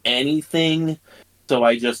get to anything. So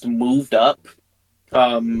I just moved up,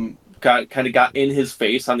 got in his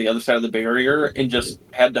face on the other side of the barrier, and just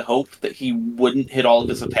had to hope that he wouldn't hit all of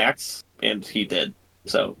his attacks, and he did.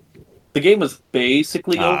 So the game was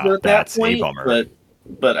basically over at that point. A bummer.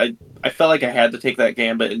 But I felt like I had to take that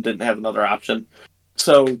gambit and didn't have another option.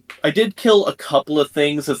 So I did kill a couple of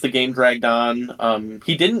things as the game dragged on.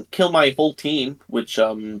 He didn't kill my whole team, which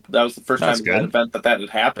that was the first time in that event that had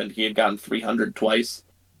happened. He had gotten 300 twice.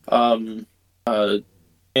 And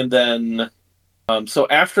then so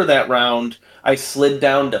after that round, I slid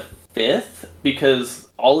down to 5th because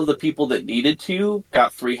all of the people that needed to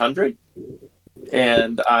got 300,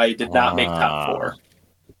 and I did not make top 4.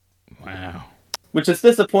 Wow. Which is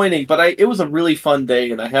disappointing, but it was a really fun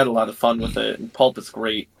day, and I had a lot of fun with it, and Pulp is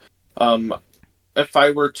great. If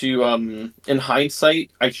I were to, in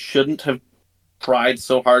hindsight, I shouldn't have tried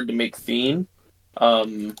so hard to make theme.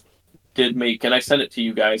 And I sent it to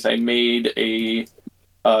you guys, I made a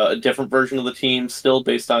different version of the team, still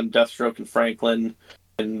based on Deathstroke and Franklin,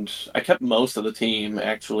 and I kept most of the team,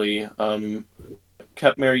 actually.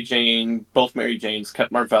 Kept Mary Jane, both Mary Janes,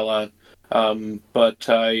 kept Marvella, but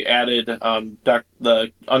I added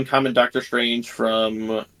the uncommon Doctor Strange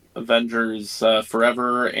from Avengers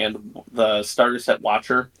Forever and the starter set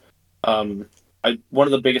Watcher. One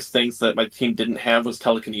of the biggest things that my team didn't have was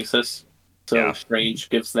telekinesis, so Strange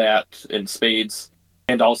gives that in spades,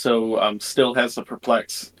 and also still has a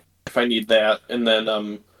perplex if I need that. And then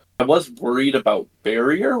I was worried about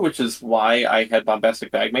barrier, which is why I had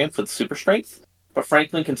Bombastic Bagman for the super strength, but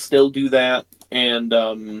Franklin can still do that, and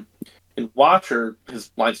in Watcher,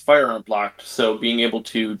 his line's fire aren't blocked, so being able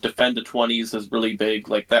to defend to 20s is really big.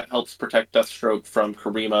 Like, that helps protect Deathstroke from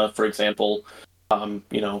Karima, for example.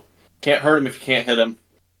 Can't hurt him if you can't hit him.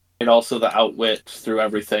 And also the outwit through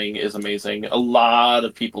everything is amazing. A lot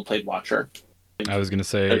of people played Watcher. I was going to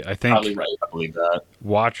say, I think probably right. I believe that.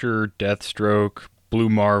 Watcher, Deathstroke, Blue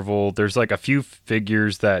Marvel, there's like a few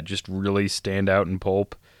figures that just really stand out in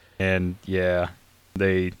Pulp. And yeah,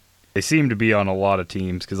 they seem to be on a lot of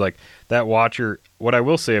teams, because like that Watcher, what I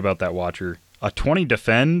will say about that Watcher, a 20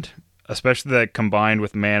 defend, especially that combined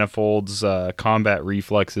with Manifold's combat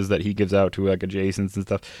reflexes that he gives out to like adjacents and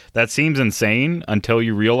stuff, that seems insane until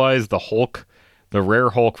you realize the Hulk, the rare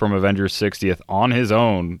Hulk from Avengers 60th on his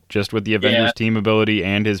own, just with the Avengers team ability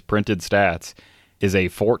and his printed stats, is a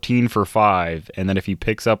 14 for 5, and then if he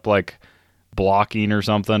picks up like blocking or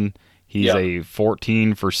something, he's a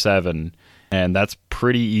 14 for 7. And that's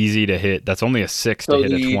pretty easy to hit. That's only a 6 to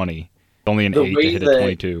hit a 20. Only an 8 to hit a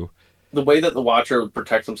 22. The way that the Watcher would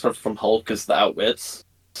protect himself from Hulk is the outwits.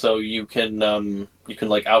 So you can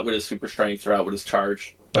like outwit his super strength or outwit his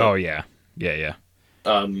charge. Oh yeah.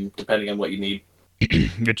 Depending on what you need.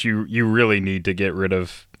 But you really need to get rid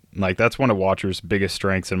of, like, that's one of Watcher's biggest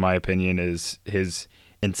strengths in my opinion, is his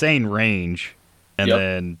insane range and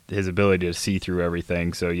then his ability to see through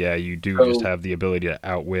everything. So yeah, you do just have the ability to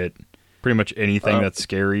outwit pretty much anything that's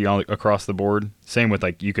scary across the board. Same with,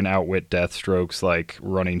 like, you can outwit Deathstroke's like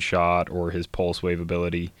running shot or his pulse wave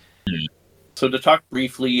ability. So to talk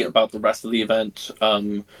briefly about the rest of the event,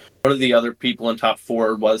 one of the other people in top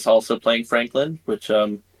 4 was also playing Franklin, which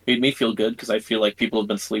made me feel good because I feel like people have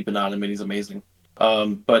been sleeping on him and he's amazing.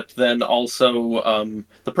 But then also,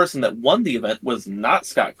 the person that won the event was not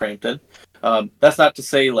Scott Crampton. That's not to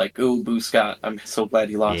say like, "Ooh, boo Scott." I'm so glad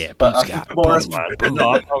he lost. Yeah, but boo Scott. more,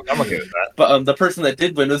 I'm okay with that. but the person that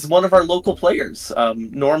did win was one of our local players,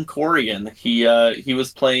 Norm Corian. He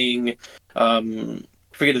was playing,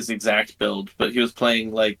 forget his exact build, but he was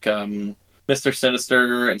playing like Mr.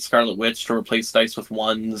 Sinister and Scarlet Witch to replace dice with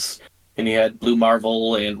ones. And he had Blue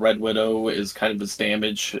Marvel and Red Widow as kind of his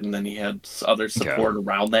damage, and then he had other support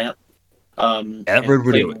around that. That Red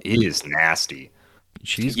Widow is nasty.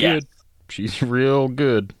 She's good. She's real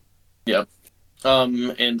good. Yep.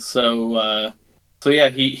 And so yeah,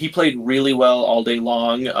 he played really well all day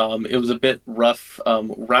long. It was a bit rough.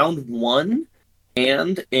 Round 1,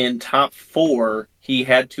 and in top 4, he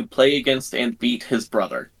had to play against and beat his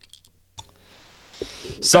brother.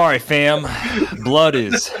 Sorry, fam. Blood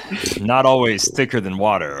is not always thicker than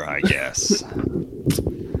water, I guess.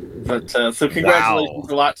 But so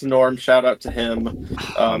congratulations a lot to Norm. Shout out to him.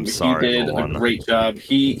 I'm sorry, he did Lauren. a great job.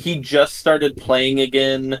 He just started playing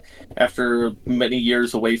again after many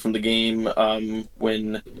years away from the game.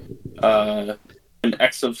 When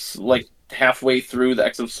X of like halfway through the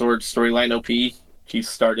X of Swords storyline OP, he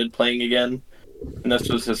started playing again, and this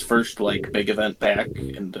was his first like big event back,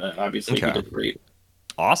 and obviously he did great.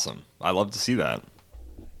 Awesome. I love to see that.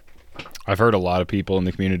 I've heard a lot of people in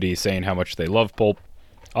the community saying how much they love Pulp.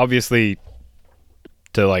 Obviously,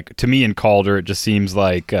 to me in Calder, it just seems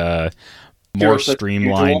like more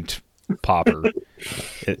streamlined Pauper.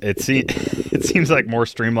 It seems like more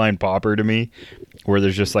streamlined Pauper to me, where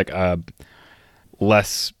there's just like a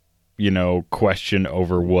less, question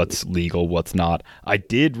over what's legal, what's not. I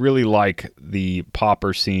did really like the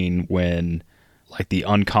Pauper scene when like the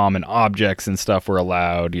uncommon objects and stuff were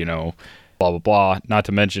allowed, blah, blah, blah. Not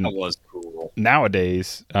to mention, That was cool.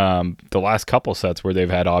 Nowadays, the last couple sets where they've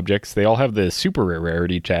had objects, they all have the super rare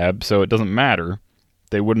rarity tab, so it doesn't matter.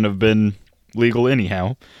 They wouldn't have been legal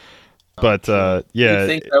anyhow. But, yeah. Do you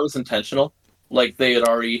think that was intentional? Like they had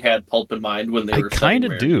already had Pulp in mind when they were kind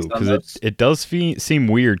of do, because it does seem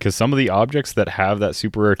weird, because some of the objects that have that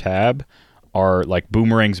super rare tab are like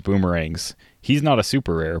boomerangs. He's not a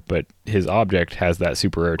super rare, but his object has that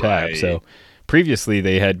super rare tab. So previously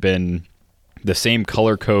they had been the same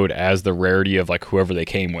color code as the rarity of like whoever they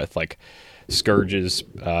came with, like Scourge's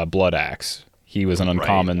Blood Axe. He was an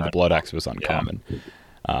uncommon. The Blood Axe was uncommon.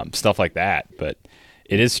 Yeah. Stuff like that. But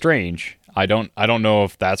it is strange. I don't know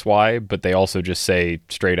if that's why, but they also just say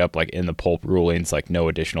straight up like in the Pulp rulings, like no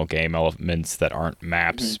additional game elements that aren't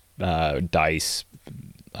maps, dice,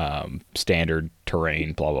 standard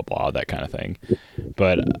terrain, blah blah blah, that kind of thing.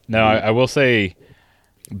 But no, I will say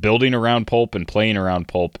building around Pulp and playing around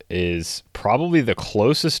Pulp is probably the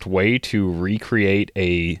closest way to recreate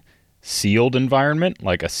a sealed environment,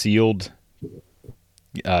 like a sealed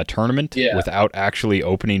tournament without actually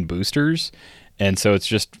opening boosters. And so it's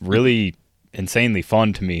just really insanely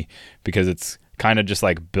fun to me, because it's kind of just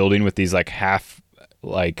like building with these like half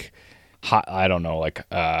like hot, I don't know, like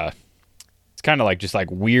it's kind of like just like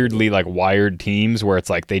weirdly like wired teams where it's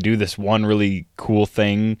like they do this one really cool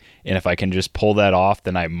thing, and if I can just pull that off,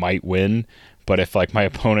 then I might win. But if like my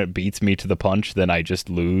opponent beats me to the punch, then I just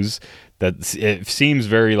lose. It seems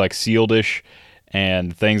very like sealed-ish,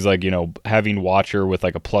 and things like, having Watcher with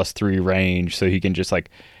like a +3 range, so he can just like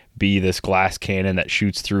be this glass cannon that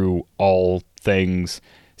shoots through all things,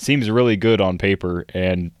 seems really good on paper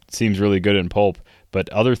and seems really good in Pulp, but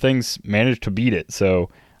other things manage to beat it. So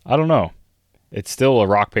I don't know. It's still a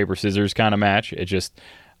rock, paper, scissors kind of match. It's just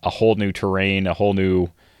a whole new terrain, a whole new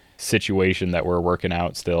situation that we're working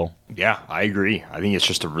out still. Yeah, I agree. I think it's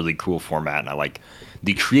just a really cool format, and I like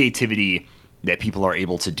the creativity that people are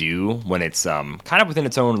able to do when it's kind of within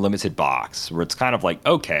its own limited box, where it's kind of like,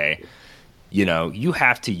 okay, you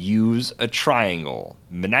have to use a triangle,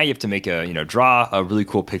 but now you have to make draw a really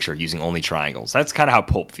cool picture using only triangles. That's kind of how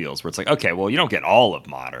Pulp feels, where it's like, okay, well, you don't get all of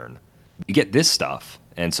Modern. You get this stuff.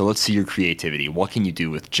 And so let's see your creativity. What can you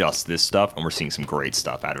do with just this stuff? And we're seeing some great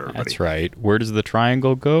stuff out of everybody. That's right. Where does the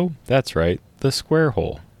triangle go? That's right. The square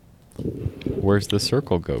hole. Where's the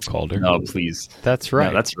circle go, Calder? Oh, please. That's right.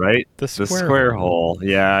 No, that's right. The square hole.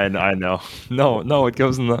 Yeah, I know. No, it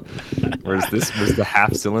goes in the... Where's the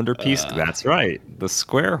half cylinder piece? That's right. The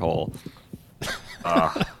square hole.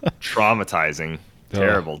 Traumatizing.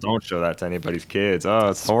 Terrible. Don't show that to anybody's kids. Oh,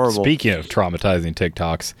 it's horrible. Speaking of traumatizing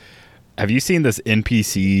TikToks, have you seen this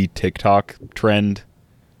NPC TikTok trend?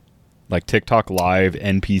 Like TikTok live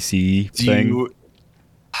NPC thing?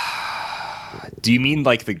 Do you mean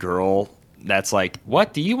like the girl that's like,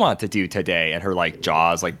 what do you want to do today? And her like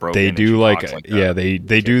jaw's like broken. They do like they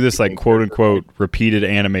do this like quote unquote repeated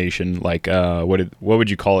animation. Like what would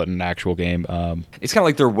you call it in an actual game? It's kind of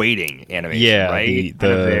like they're waiting animation, right?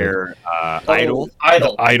 Their idle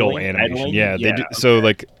animation. Yeah, they do. So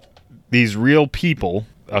like these real people.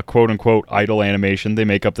 A quote-unquote idle animation. They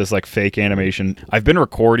make up this like fake animation. I've been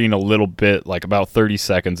recording a little bit, like about 30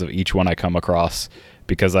 seconds of each one I come across,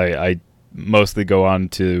 because I mostly go on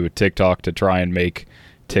to TikTok to try and make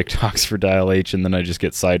TikToks for Dial H, and then I just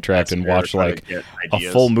get sidetracked and watch like a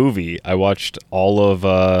full movie. I watched all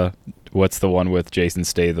of what's the one with Jason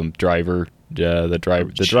Statham, the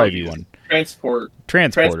drivey one.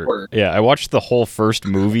 Transporter. Yeah, I watched the whole first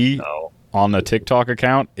movie. On a TikTok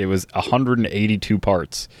account. It was 182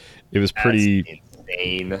 parts. It was pretty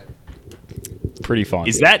insane. Pretty fun.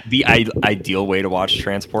 Is that the ideal way to watch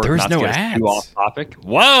Transport? There's no ads. Too off topic.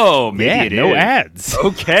 Whoa, maybe no ads.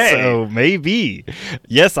 Okay, so maybe.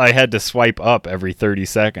 Yes, I had to swipe up every 30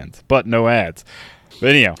 seconds, but no ads.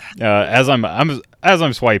 But anyhow, as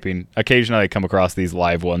I'm swiping, occasionally I come across these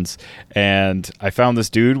live ones, and I found this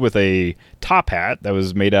dude with a top hat that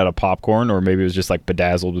was made out of popcorn, or maybe it was just like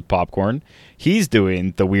bedazzled with popcorn. He's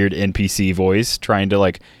doing the weird NPC voice, trying to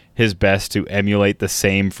like his best to emulate the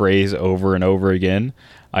same phrase over and over again.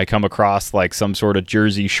 I come across like some sort of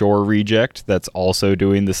Jersey Shore reject that's also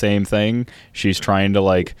doing the same thing. She's trying to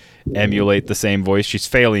like emulate the same voice. She's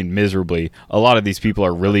failing miserably. A lot of these people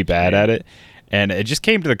are really bad at it. And it just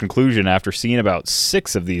came to the conclusion after seeing about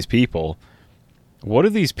 6 of these people. What do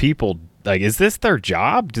these people, like, is this their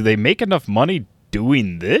job? Do they make enough money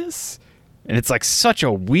doing this? And it's like such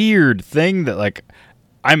a weird thing that like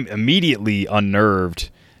I'm immediately unnerved.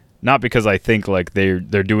 Not because I think like they're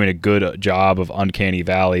doing a good job of Uncanny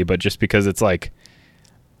Valley, but just because it's like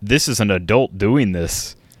this is an adult doing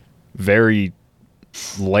this very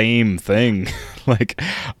lame thing. Like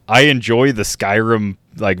I enjoy the Skyrim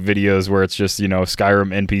like videos where it's just, you know,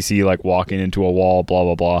 Skyrim NPC like walking into a wall, blah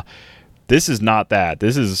blah blah. This is not that.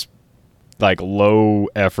 This is like low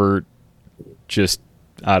effort, just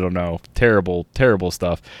I don't know, terrible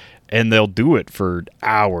stuff. And they'll do it for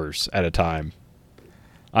hours at a time.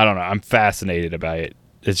 I don't know. I'm fascinated by it.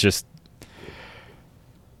 It's just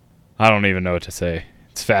I don't even know what to say.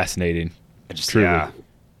 It's fascinating. Truly. Yeah.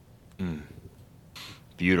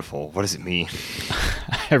 Beautiful. What does it mean?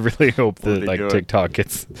 I really hope that like TikTok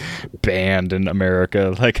gets banned in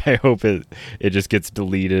America. Like I hope it just gets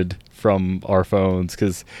deleted from our phones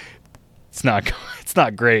because it's not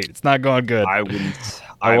great. It's not going good. I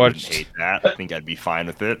wouldn't hate that. I think I'd be fine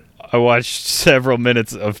with it. I watched several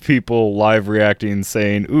minutes of people live reacting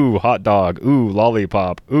saying, "Ooh, hot dog. Ooh,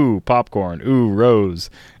 lollipop. Ooh, popcorn. Ooh,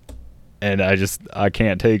 rose." And I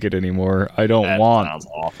can't take it anymore. I don't want. That sounds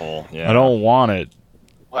awful. Yeah. I don't want it.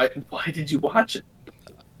 Why did you watch it?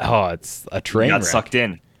 Oh, it's a train wreck.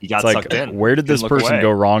 You got sucked in. Where did this person go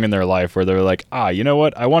wrong in their life where they're like, you know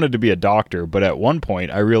what? I wanted to be a doctor, but at one point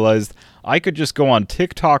I realized I could just go on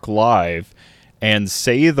TikTok live and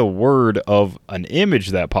say the word of an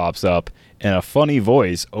image that pops up in a funny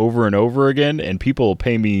voice over and over again, and people will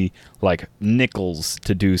pay me like nickels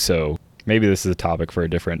to do so. Maybe this is a topic for a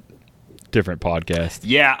different podcast.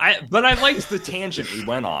 Yeah, but I liked the tangent we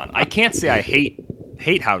went on. I can't say I hate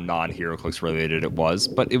how non-Heroclix related it was,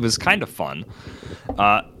 but it was kind of fun.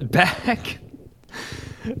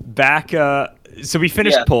 So we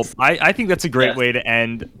finished Pulp. I think that's a great way to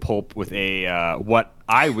end Pulp with a what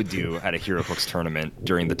I would do at a Heroclix tournament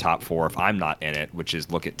during the top 4 if I'm not in it, which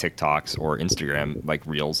is look at TikToks or Instagram like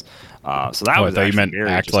Reels. So that was. I thought you meant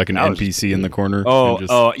act like an NPC in the corner.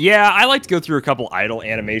 Yeah. I like to go through a couple idle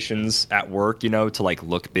animations at work, you know, to like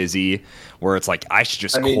look busy. Where it's like I should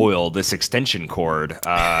just coil this extension cord.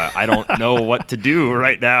 I don't know what to do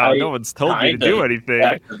right now. No one's told me to do anything.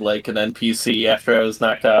 I acted like an NPC after I was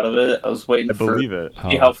knocked out of it. I was waiting to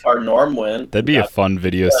see how far Norm went. That'd be a fun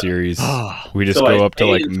video series. We just go up to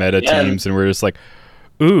like meta teams and we're just like,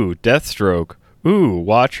 ooh, Deathstroke. Ooh,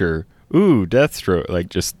 Watcher. Ooh, Deathstroke. Like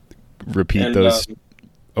just repeat those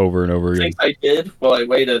over and over again. I did while I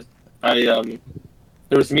waited. There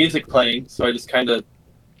was music playing, so I just kind of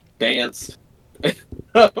danced.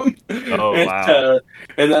 Wow.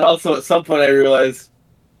 And then also at some point I realized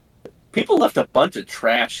people left a bunch of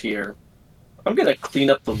trash here. I'm gonna clean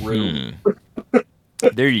up the room.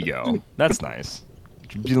 There you go. That's nice.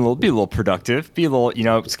 Be a little productive. Be a little, you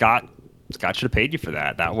know, Scott should have paid you for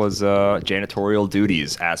that. That was janitorial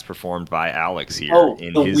duties as performed by Alex here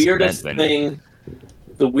in his event venue.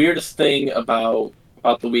 The weirdest thing about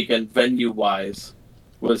the weekend venue wise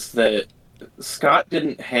was that Scott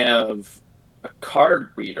didn't have a card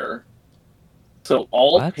reader So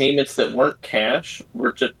all What? payments that weren't cash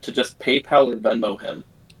were to just PayPal or Venmo him.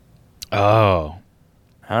 Oh,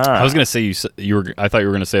 Huh. I was gonna say you were. I thought you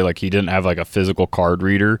were gonna say like he didn't have like a physical card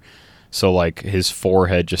reader, so like his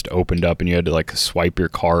forehead just opened up and you had to like swipe your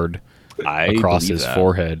card across his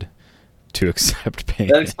forehead to accept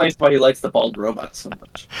payment. That explains why he likes the bald robot so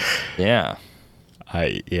much. Yeah.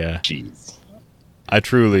 Jeez. I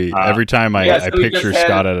truly every time I so we picture just had-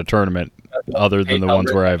 Scott at a tournament, other than the PayPal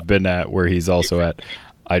ones where I've been at where he's also at,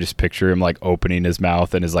 I just picture him like opening his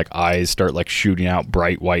mouth and his like eyes start like shooting out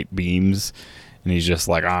bright white beams, and he's just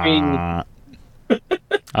like I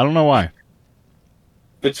don't know why.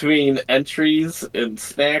 Between entries and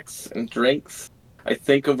snacks and drinks, I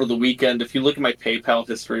think over the weekend, if you look at my PayPal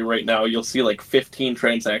history right now, you'll see like 15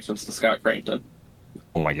 transactions to Scott Crankton.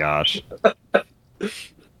 Oh my gosh. I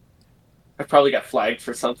probably got flagged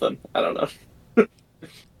for something. I don't know.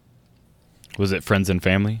 Was it friends and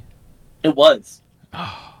family? It was.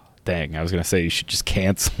 Dang, I was gonna say you should just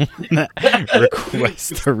cancel that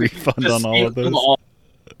request a refund on all of those.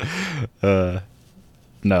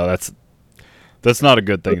 No, that's not a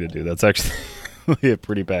good thing to do. That's actually a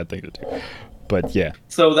pretty bad thing to do. But yeah.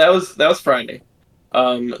 So that was Friday.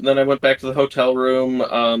 Then I went back to the hotel room.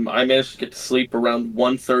 I managed to get to sleep around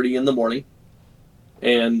 1:30 in the morning,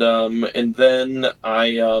 and then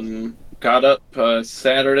I got up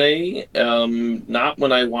Saturday. Not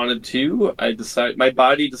when I wanted to. My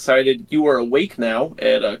body decided you are awake now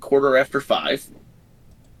at 5:15,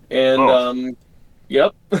 and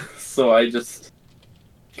yep. So I just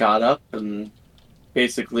got up and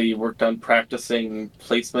basically worked on practicing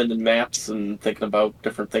placement and maps and thinking about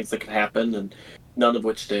different things that could happen, and none of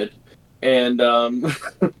which did. And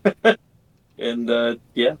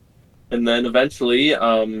yeah. And then eventually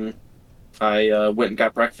I went and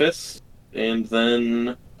got breakfast, and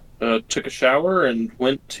then took a shower and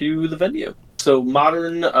went to the venue. So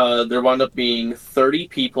Modern, there wound up being 30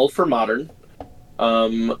 people for Modern.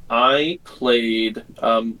 I played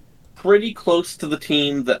pretty close to the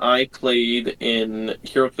team that I played in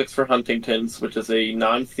Heroclix for Huntingtons, which is a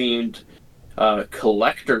non-themed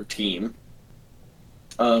collector team.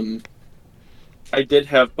 I did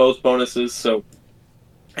have both bonuses, so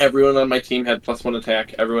everyone on my team had +1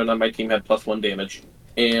 attack, everyone on my team had +1 damage.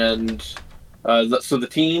 And so the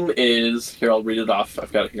team is... Here, I'll read it off.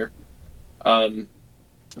 I've got it here.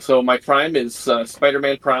 So my Prime is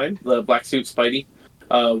Spider-Man Prime, the black suit Spidey,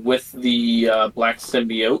 with the black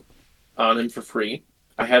symbiote on him for free.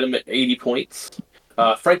 I had him at 80 points.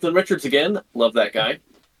 Franklin Richards again, love that guy,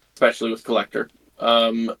 especially with Collector.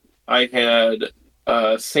 I had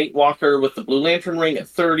Saint Walker with the Blue Lantern ring at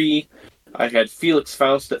 30. I had Felix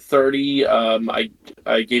Faust at 30. I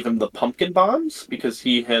gave him the pumpkin bombs because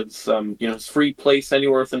he has his free place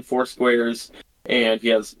anywhere within 4 squares, and he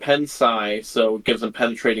has Pen Psi, so it gives him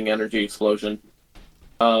penetrating energy explosion.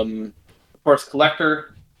 Of course,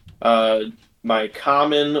 Collector. My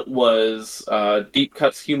common was Deep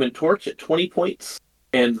Cuts Human Torch at 20 points,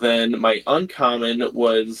 and then my uncommon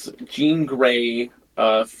was Jean Grey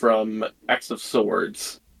from X of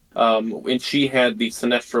Swords. And she had the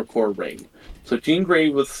Sinestro Core ring. So Jean Grey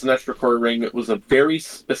with Sinestro Core ring was a very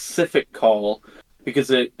specific call,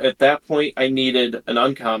 because at that point I needed an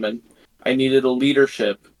uncommon, I needed a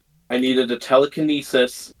leadership, I needed a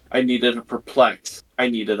telekinesis, I needed a perplex, I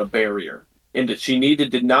needed a barrier. And that she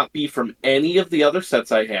needed to not be from any of the other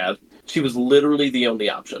sets I had. She was literally the only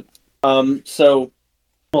option. So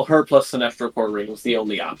her plus Sinestro Core ring was the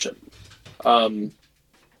only option.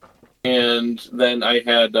 And then I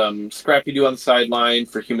had Scrappy Doo on the sideline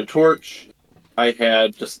for Human Torch. I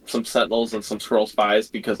had just some Sentinels and some Scroll Spies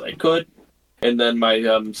because I could. And then my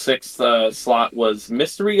 6th slot was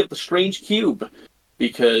Mystery of the Strange Cube,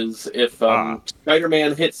 because if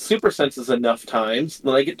Spider-Man hits super senses enough times,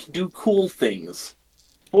 then I get to do cool things.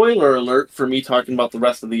 Spoiler alert for me talking about the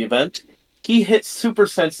rest of the event, he hits super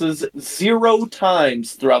senses 0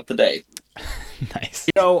 times throughout the day. Nice.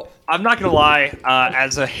 I'm not gonna lie.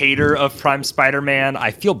 As a hater of Prime Spider-Man, I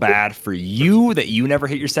feel bad for you that you never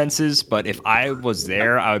hit your senses. But if I was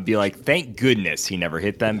there, I would be like, thank goodness he never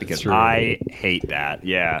hit them, because I hate that.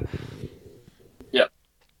 Yeah. Yep.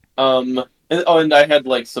 And I had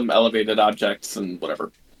like some elevated objects and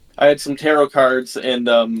whatever. I had some tarot cards, and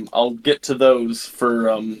I'll get to those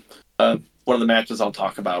for one of the matches I'll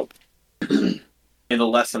talk about in the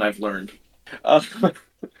lesson I've learned.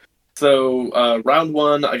 So round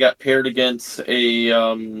 1, I got paired against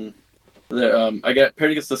I got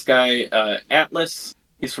paired against this guy, Atlas.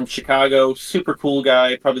 He's from Chicago, super cool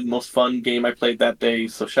guy, probably the most fun game I played that day.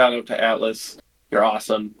 So shout out to Atlas, you're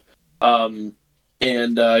awesome. And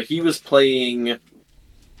he was playing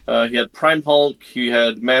He had Prime Hulk. He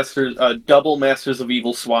had double Masters of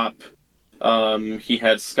Evil swap. He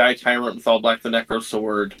had Sky Tyrant with All Black the Necro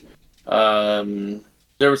Sword.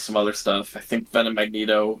 There was some other stuff. I think Venom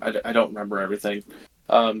Magneto. I don't remember everything.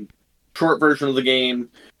 Short version of the game.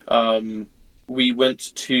 We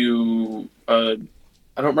went to I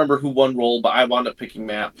don't remember who won role, but I wound up picking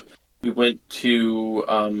map. We went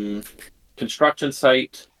to construction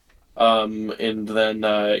site, and then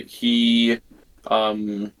I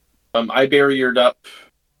barriered up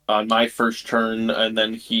on my first turn, and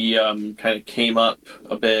then he kind of came up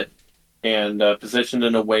a bit and positioned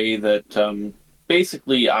in a way that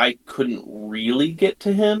basically I couldn't really get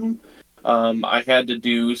to him. I had to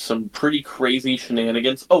do some pretty crazy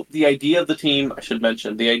shenanigans. Oh, the idea of the team, I should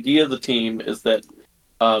mention, the idea of the team is that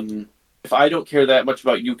if I don't care that much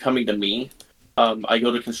about you coming to me, I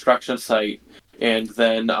go to construction site, and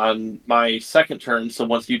then on my second turn, so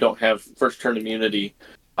once you don't have first turn immunity,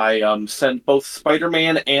 I send both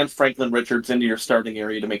Spider-Man and Franklin Richards into your starting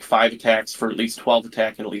area to make 5 attacks for at least 12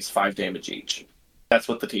 attack and at least 5 damage each. That's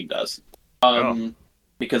what the team does.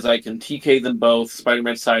 Because I can TK them both.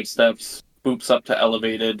 Spider-Man sidesteps, boops up to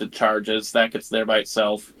elevated, charges. That gets there by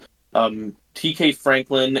itself. TK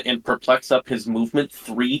Franklin and perplex up his movement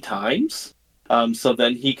 3 times. So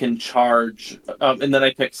then he can charge. And then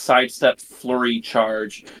I pick sidestep, flurry,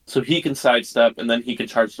 charge. So he can sidestep, and then he can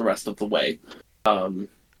charge the rest of the way.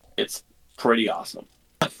 It's pretty awesome.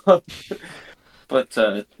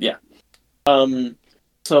 But, yeah.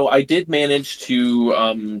 So I did manage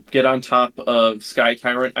to get on top of Sky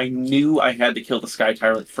Tyrant. I knew I had to kill the Sky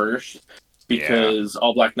Tyrant first because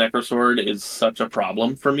All Black Necrosword is such a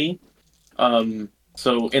problem for me. And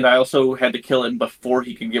I also had to kill him before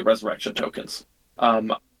he could get resurrection tokens.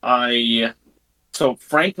 So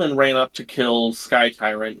Franklin ran up to kill Sky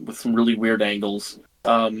Tyrant with some really weird angles.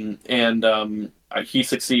 He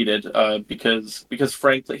succeeded because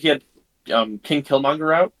Franklin, he had King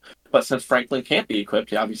Killmonger out. But since Franklin can't be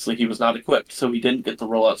equipped, obviously he was not equipped, so he didn't get the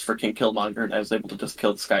rollouts for King Killmonger, and I was able to just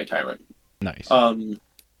kill the Sky Tyrant. Nice.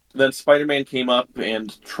 Then Spider-Man came up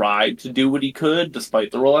and tried to do what he could,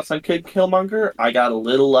 despite the rollouts on King Killmonger. I got a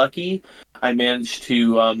little lucky. I managed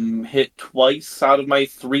to hit twice out of my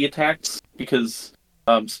 3 attacks, because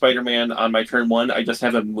Spider-Man, on my turn 1, I just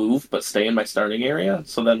have him move, but stay in my starting area.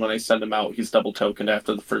 So then when I send him out, he's double tokened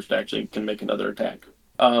after the first action, he can make another attack.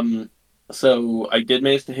 So I did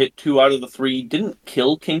manage to hit 2 out of the 3. Didn't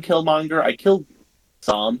kill King Killmonger. I killed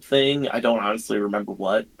something. I don't honestly remember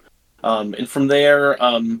what. And from there,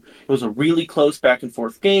 it was a really close back and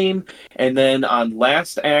forth game. And then on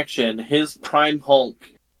last action, his Prime Hulk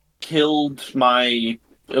killed it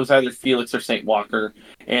was either Felix or St. Walker,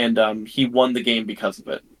 and he won the game because of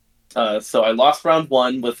it. So I lost round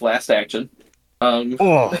 1 with last action.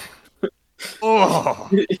 Yep.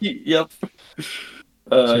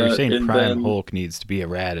 So you're saying Prime Hulk needs to be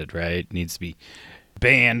errated, right? Needs to be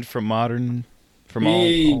banned from modern, from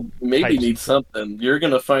all maybe types. Needs something. You're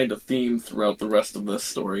gonna find a theme throughout the rest of this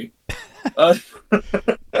story.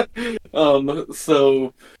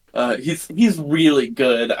 So he's really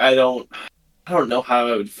good. I don't know how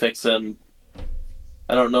I would fix him.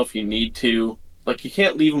 I don't know if you need to. Like, you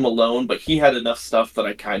can't leave him alone, but he had enough stuff that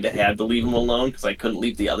I kind of had to leave him alone because I couldn't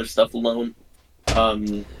leave the other stuff alone.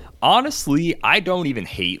 Honestly, I don't even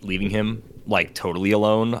hate leaving him, like, totally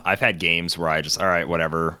alone. I've had games where I just, all right,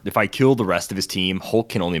 whatever. If I kill the rest of his team, Hulk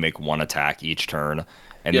can only make 1 attack each turn.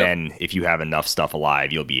 And then if you have enough stuff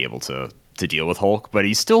alive, you'll be able to deal with Hulk. But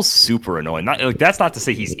he's still super annoying. That's not to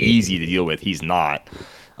say he's easy to deal with. He's not.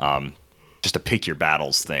 Just a pick your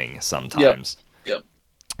battles thing sometimes. Yep.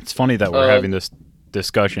 It's funny that we're having this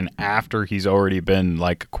discussion after he's already been,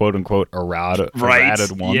 like, quote unquote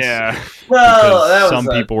errated once. Yeah. Well, some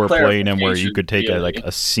people were playing him where you could take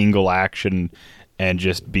a single action and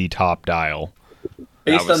just be top dial.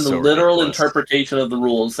 Based on the so literal ridiculous. Interpretation of the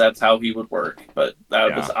rules, that's how he would work. But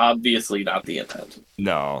that was obviously not the intent.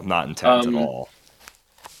 No, not intent at all.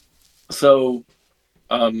 So,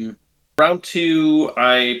 round 2,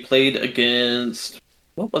 I played against...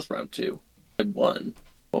 What was round 2? I won.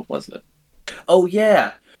 What was it? Oh,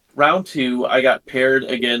 yeah. Round 2, I got paired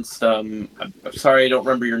against... I'm sorry, I don't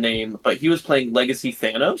remember your name, but he was playing Legacy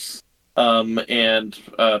Thanos, and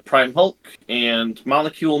Prime Hulk, and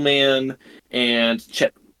Molecule Man, and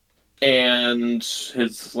Chip. And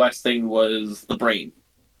his last thing was the Brain.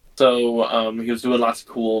 So he was doing lots of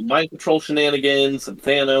cool mind control shenanigans and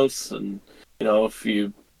Thanos, and if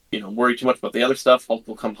you worry too much about the other stuff, Hulk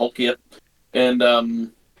will come Hulk you.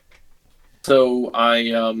 And so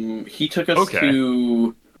he took us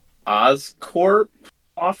to Oscorp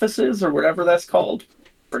offices or whatever that's called.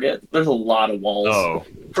 forget. There's a lot of walls. Oh,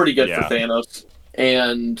 pretty good yeah. for Thanos.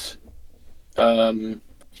 And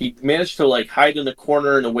he managed to like hide in a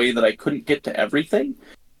corner in a way that I couldn't get to everything.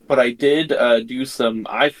 But I did do some,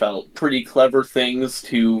 I felt, pretty clever things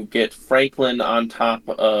to get Franklin on top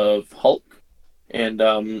of Hulk.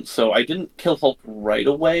 And so I didn't kill Hulk right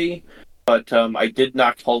away, but I did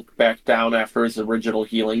knock Hulk back down after his original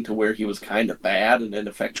healing to where he was kind of bad and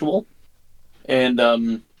ineffectual. And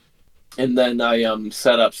then I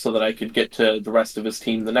set up so that I could get to the rest of his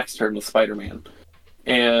team the next turn with Spider-Man.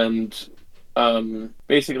 And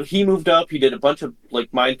basically he moved up, he did a bunch of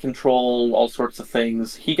like mind control, all sorts of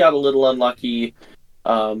things. He got a little unlucky.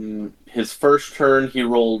 His first turn he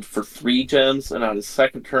rolled for 3 gems, and on his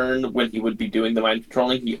second turn when he would be doing the mind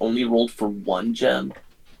controlling, he only rolled for 1 gem.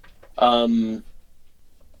 But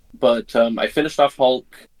I finished off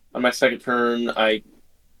Hulk on my second turn. I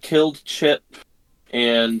killed Chip,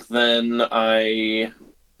 and then I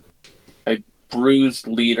bruised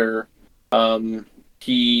Leader.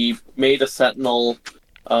 He made a Sentinel,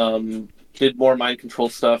 did more mind control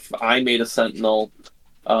stuff. I made a Sentinel.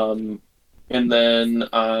 And then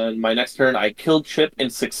on my next turn, I killed Chip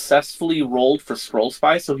and successfully rolled for Scroll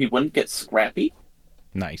Spy so he wouldn't get scrappy.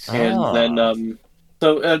 Nice. And then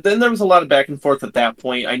then there was a lot of back and forth at that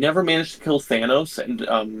point. I never managed to kill Thanos,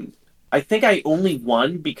 and I think I only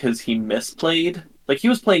won because he misplayed. Like, he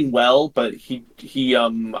was playing well, but he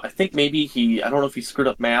I think maybe I don't know if he screwed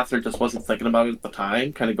up math or just wasn't thinking about it at the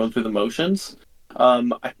time, kind of going through the motions.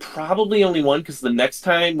 I probably only won because the next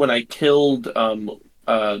time when I killed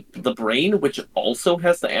the Brain, which also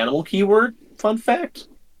has the animal keyword, fun fact,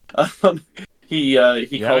 he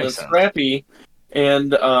called in Scrappy,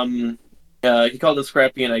 and he called in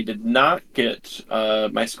Scrappy, and I did not get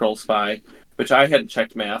my Scroll Spy, which I hadn't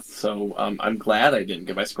checked math, so I'm glad I didn't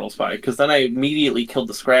get my Scroll Spy, because then I immediately killed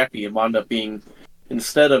the Scrappy and wound up being,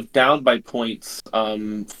 instead of down by points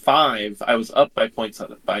 5, I was up by points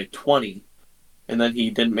by 20, and then he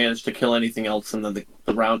didn't manage to kill anything else, and then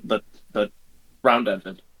the round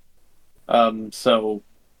ended. So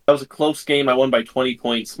that was a close game. I won by 20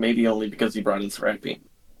 points, maybe only because he brought in Scrappy.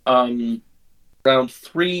 Round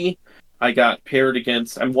 3, I got paired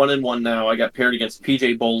against. I'm 1-1 now. I got paired against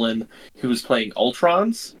PJ Bolin, who was playing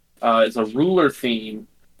Ultrons. It's a ruler theme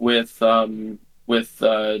with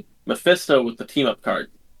Mephisto with the team up card.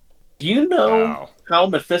 Do you know how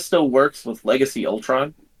Mephisto works with Legacy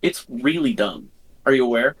Ultron? It's really dumb. Are you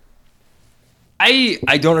aware? I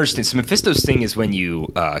don't understand. So Mephisto's thing is when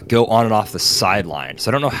you go on and off the sideline. So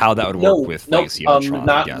I don't know how that would work with Legacy Ultron.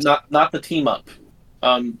 Not the team up.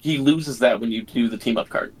 He loses that when you do the team up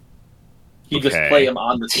card. You just play him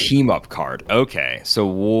on the team up card. Okay,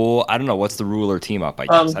 so I don't know what's the ruler team up. I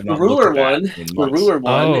guess the ruler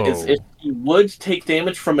one is if you would take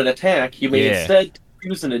damage from an attack, you may instead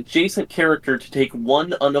use an adjacent character to take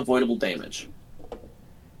 1 unavoidable damage.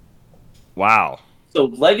 Wow. So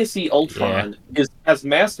Legacy Ultron has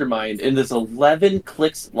Mastermind and is 11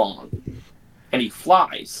 clicks long, and he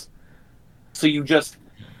flies. So you just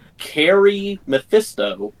carry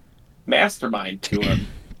Mephisto, Mastermind to him,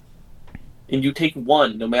 and you take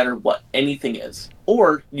 1 no matter what anything is.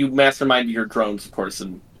 Or you Mastermind your drones, of course,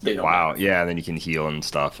 and they don't. Wow, yeah, and then you can heal and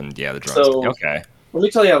stuff, and the drones. So, okay. Let me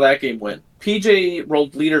tell you how that game went. PJ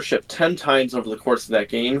rolled leadership 10 times over the course of that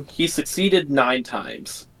game. He succeeded 9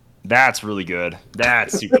 times. That's really good.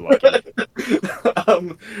 That's super lucky.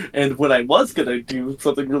 And when I was going to do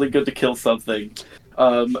something really good to kill something,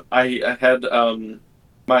 I had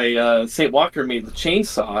my St. Walker made the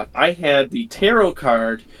chainsaw. I had the tarot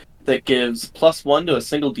card that gives +1 to a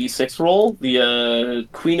single D6 roll, the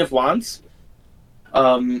Queen of Wands.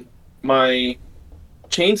 My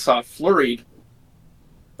chainsaw flurried,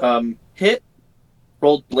 hit,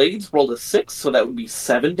 rolled blades, rolled a 6, so that would be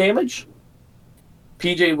 7 damage.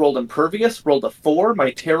 PJ rolled Impervious, rolled a 4. My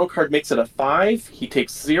tarot card makes it a 5. He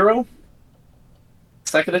takes 0.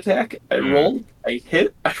 Second attack, I rolled. I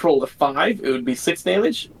hit. I rolled a 5. It would be 6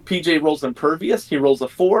 damage. PJ rolls Impervious. He rolls a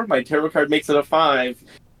 4. My tarot card makes it a 5.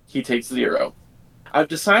 He takes 0. I've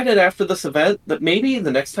decided after this event that maybe the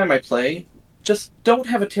next time I play, just don't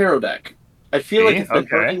have a tarot deck. I feel like it's been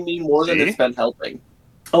hurting me more than it's been helping.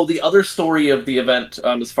 Oh, the other story of the event,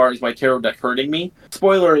 as far as my tarot deck hurting me,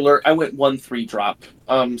 spoiler alert, I went 1-3 drop.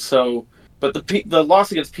 But the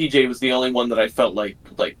loss against PJ was the only one that I felt like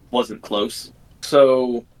wasn't close.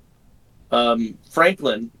 So,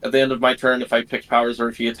 Franklin, at the end of my turn, if I picked powers or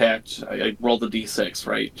if he attacked, I rolled the d6,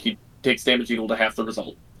 right? He takes damage equal to half the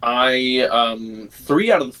result. 3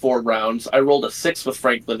 out of the 4 rounds, I rolled a 6 with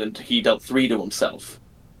Franklin and he dealt 3 to himself.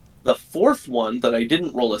 The 4th one that I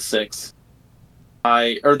didn't roll a 6,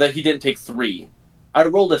 that he didn't take 3. I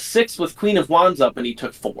rolled a 6 with Queen of Wands up, and he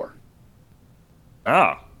took 4.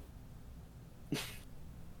 Oh.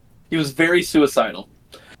 He was very suicidal.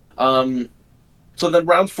 So then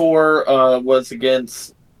round 4 was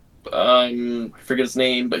against, I forget his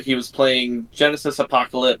name, but he was playing Genesis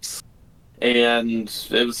Apocalypse, and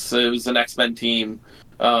it was an X-Men team.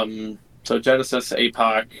 So Genesis,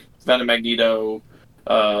 APOC, Venom Magneto,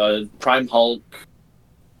 Prime Hulk,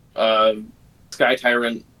 Sky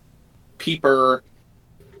Tyrant, Peeper,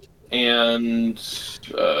 and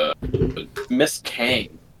Miss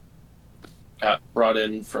Kang got brought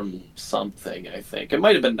in from something, I think. It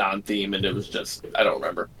might have been non-theme, and it was just, I don't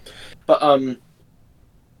remember. But,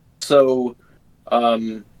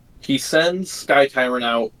 he sends Sky Tyrant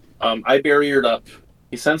out. I barriered up.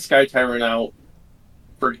 He sends Sky Tyrant out,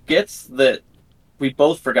 forgets that we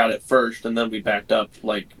both forgot it first, and then we backed up.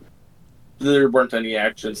 Like, there weren't any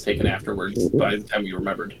actions taken afterwards by the time we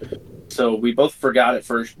remembered. So we both forgot at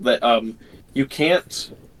first that you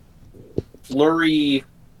can't flurry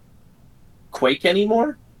Quake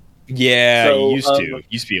anymore. Yeah, So, you used to.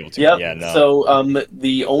 Used to be able to. Yep. Yeah, no. So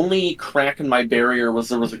the only crack in my barrier was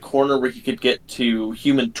there was a corner where he could get to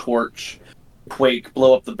Human Torch, Quake,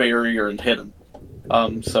 blow up the barrier, and hit him.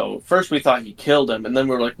 So first we thought he killed him, and then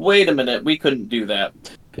we were like, wait a minute, we couldn't do that.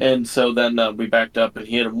 And so then we backed up, and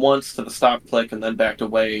he hit him once to the stop click, and then backed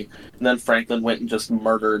away. And then Franklin went and just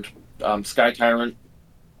murdered Sky Tyrant.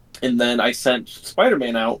 And then I sent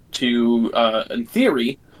Spider-Man out to, in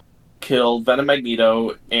theory, kill Venom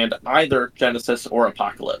Magneto and either Genesis or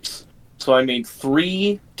Apocalypse. So I made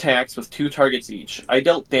 3 attacks with 2 targets each. I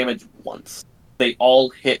dealt damage once. They all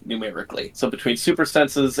hit numerically. So between Super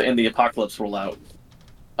Senses and the Apocalypse rollout,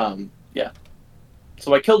 yeah.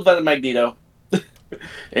 So I killed Venom Magneto,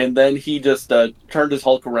 and then he just turned his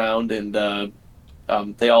Hulk around, and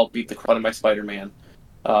they all beat the crap out of my Spider-Man,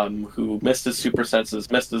 who missed his Super Senses,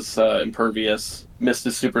 missed his Impervious, missed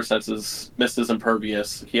his Super Senses, missed his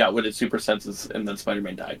Impervious. He outwitted Super Senses, and then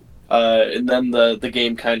Spider-Man died. And then the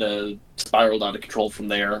game kind of spiraled out of control from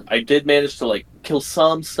there. I did manage to like kill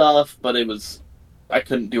some stuff, but I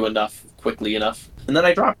couldn't do enough quickly enough. And then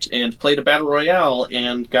I dropped and played a battle royale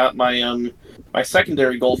and got my my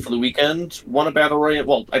secondary goal for the weekend. Won a battle royale.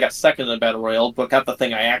 Well, I got second in a battle royale, but got the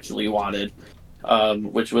thing I actually wanted,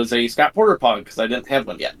 which was a Scott Porter Pog because I didn't have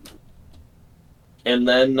one yet. And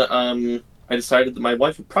then I decided that my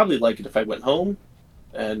wife would probably like it if I went home,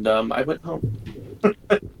 and I went home.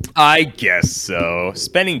 I guess so.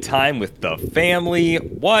 Spending time with the family.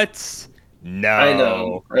 What? No. I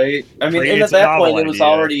know, right? I mean, and It's at a that novel point,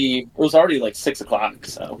 it was already like 6 o'clock.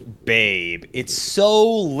 So, babe, it's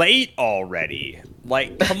so late already.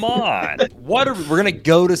 Like, come on. We're gonna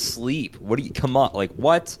go to sleep. Come on, like,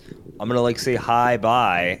 what? I'm gonna, like, say hi,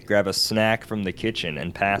 bye, grab a snack from the kitchen,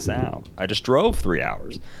 and pass out. I just drove 3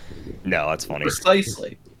 hours. No, that's funny.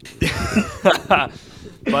 precisely.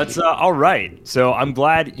 But all right, so I'm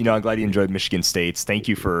glad you enjoyed Michigan State's. Thank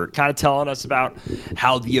you for kind of telling us about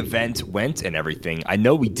how the event went and everything. I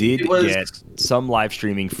know we did get some live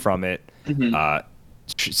streaming from it. Mm-hmm.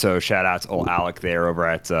 So shout out to old Alec there over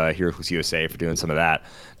at Heroclix USA for doing some of that.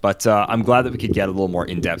 But I'm glad that we could get a little more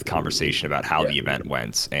in-depth conversation about how the event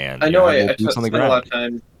went. And I know I spent a lot of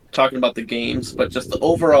time talking about the games, but just the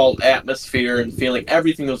overall atmosphere and feeling,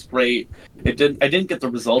 everything was great. I didn't get the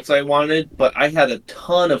results I wanted, but I had a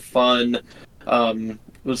ton of fun. It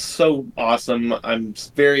was so awesome. I'm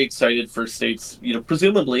very excited for States,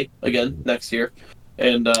 presumably again next year,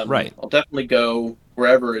 and right. I'll definitely go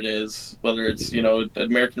wherever it is, whether it's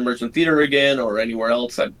American Immersion Theater again or anywhere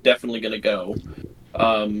else. I'm definitely going to go.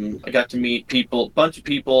 I got to meet a bunch of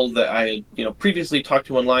people that I had previously talked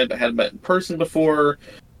to online but hadn't met in person before.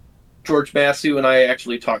 George Massue and I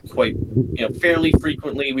actually talk quite, fairly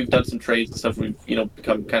frequently. We've done some trades and stuff. We've,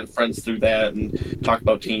 become kind of friends through that and talk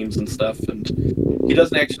about teams and stuff. And he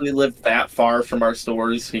doesn't actually live that far from our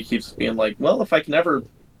stores. He keeps being like, well, if I can ever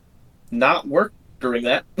not work during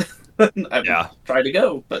that, I try to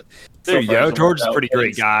go. But there you go. George is a pretty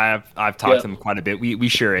great guy. I've talked to him quite a bit. We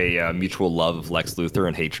share a mutual love of Lex Luthor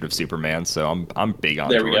and hatred of Superman. So I'm big on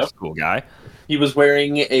George. He's a cool guy. He was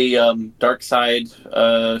wearing a Dark Side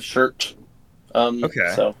shirt.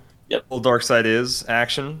 Okay. So, yep. Well, Dark Side is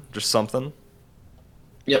action, just something.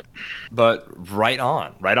 Yep. But right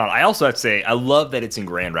on. I also have to say, I love that it's in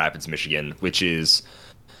Grand Rapids, Michigan, which is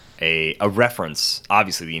a reference.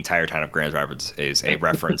 Obviously, the entire town of Grand Rapids is a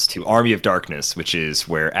reference to Army of Darkness, which is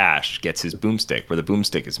where Ash gets his boomstick, where the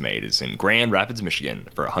boomstick is made, is in Grand Rapids, Michigan,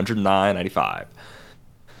 for $109.95.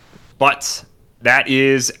 But That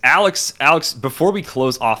is Alex. Alex, before we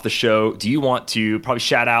close off the show, do you want to probably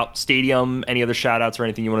shout out Stadium, any other shout outs or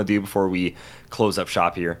anything you want to do before we close up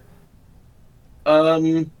shop here?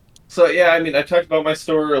 So yeah, I mean, I talked about my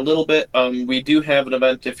store a little bit. We do have an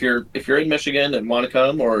event if you're in Michigan and want to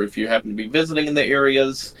come, or if you happen to be visiting in the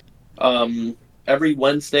areas. Every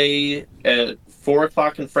Wednesday at 4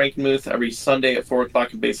 o'clock in Frankenmuth, every Sunday at 4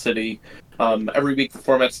 o'clock in Bay City. Every week the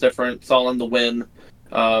format's different. It's all on the win.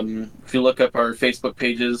 If you look up our Facebook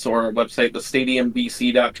pages or our website,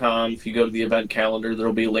 thestadiumbc.com, if you go to the event calendar,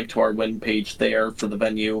 there'll be a link to our win page there for the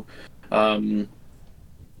venue.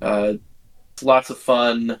 It's lots of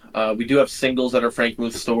fun. We do have singles at our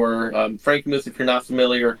Frankenmuth store. Frankenmuth, if you're not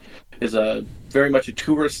familiar, is very much a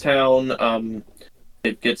tourist town.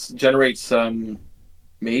 It generates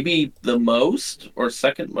maybe the most or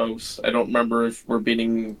second most. I don't remember if we're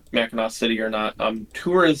beating Mackinac City or not.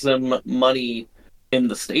 Tourism money in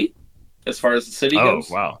the state, as far as the city goes.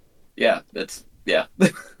 Oh, wow. Yeah, there's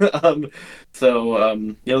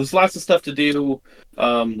lots of stuff to do,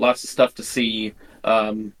 lots of stuff to see.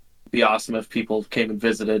 Be awesome if people came and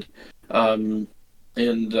visited.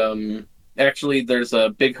 Actually, there's a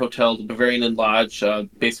big hotel, the Bavarian Inn Lodge,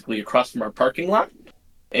 basically across from our parking lot.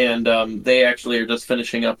 And they actually are just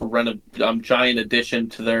finishing up a giant addition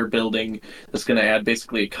to their building that's going to add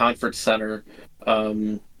basically a conference center.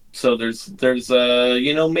 So there's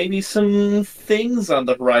maybe some things on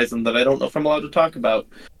the horizon that I don't know if I'm allowed to talk about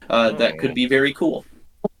that could be very cool.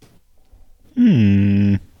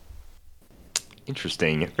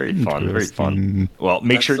 Interesting. Very fun. Very fun. Well,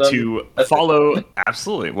 make sure to follow.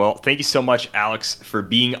 Absolutely. Well, thank you so much, Alex, for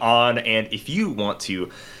being on. And if you want to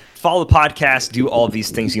follow the podcast, do all of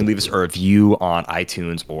these things, you can leave us a review on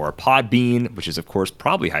iTunes or Podbean, which is, of course,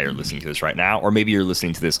 probably how you're listening to this right now. Or maybe you're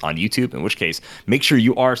listening to this on YouTube, in which case, make sure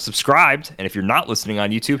you are subscribed. And if you're not listening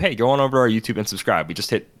on YouTube, hey, go on over to our YouTube and subscribe. We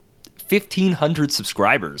just hit 1,500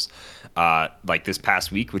 subscribers like this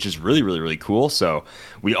past week, which is really, really, really cool. So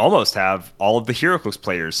we almost have all of the Heroclix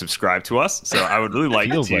players subscribed to us. So I would really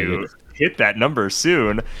like to hit that number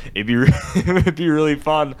soon. It'd be really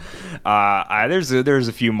fun. There's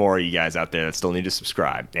a few more of you guys out there that still need to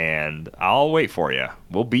subscribe, and I'll wait for you.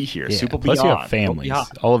 We'll be here. Yeah, Super plus beyond. you have families.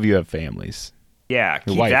 All of you have families. Yeah,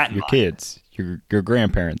 your keep wife, that in your mind. kids, your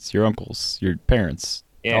grandparents, your uncles, your parents,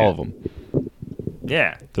 all of them.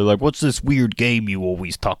 Yeah. They're like, what's this weird game you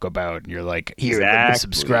always talk about? And you're like, here, let me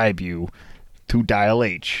subscribe you to Dial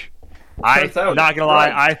H. I'm not gonna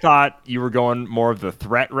lie, I thought you were going more of the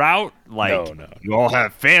threat route. Like, no. You all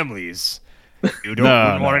have families. You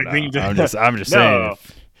don't want anything to... I'm just saying,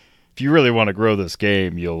 if you really want to grow this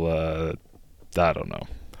game, you'll, I don't know,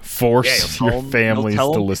 force your families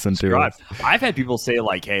to listen to it. I've had people say,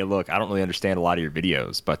 like, hey, look, I don't really understand a lot of your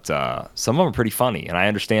videos, but some of them are pretty funny, and I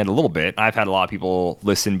understand a little bit. I've had a lot of people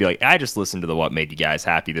listen and be like, I just listened to the What Made You Guys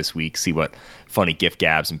Happy this week, see what funny gift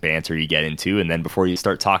gabs and banter you get into, and then before you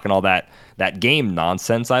start talking all that game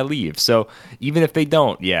nonsense, I leave. So even if they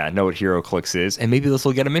don't, know what Heroclix is, and maybe this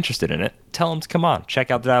will get them interested in it, tell them to come on. Check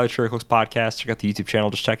out the Dial H Heroclix podcast, check out the YouTube channel,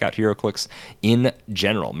 just check out Heroclix in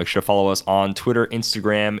general. Make sure to follow us on Twitter,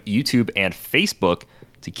 Instagram, YouTube, and Facebook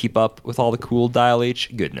to keep up with all the cool Dial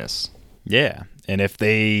H goodness. Yeah, and if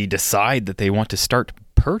they decide that they want to start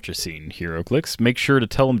purchasing Heroclix, make sure to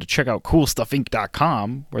tell them to check out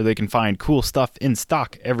CoolStuffInc.com, where they can find cool stuff in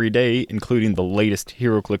stock every day, including the latest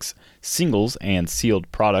Heroclix singles and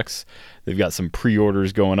sealed products. They've got some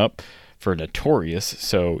pre-orders going up for Notorious,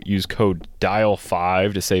 so use code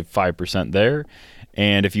DIAL5 to save 5% there.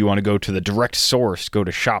 And if you want to go to the direct source, go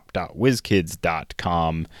to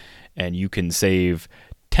shop.whizkids.com, and you can save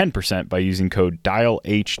 10% by using code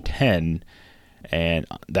DIALH10. And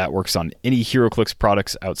that works on any Heroclix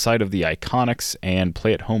products outside of the Iconics and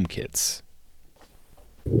play-at-home kits.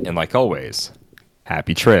 And like always,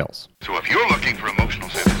 happy trails. So if you're looking for emotional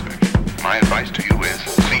satisfaction, my advice to you is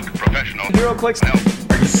seek professional Heroclix? help.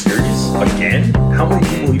 Are you serious? Again? How many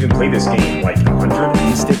people even play this game? Like 100?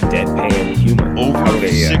 Instant deadpan humor. Over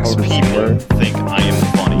 6 people think I am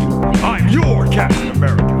funny. I'm your Captain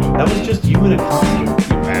America. That was just you in a costume. You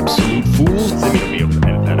absolute fools. Simi will be able to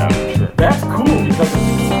edit that out, I'm sure. That's cool because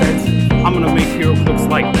it's expensive. I'm gonna make Heroclix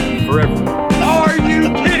like that for everyone. Are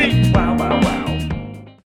you kidding? Wow, wow, wow.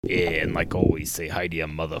 Yeah, and like always, say hi to your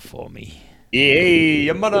mother for me. Hey,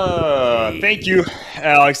 Yamada! Thank you,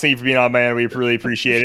 Alex. Thank you for being on, man. We really appreciate it.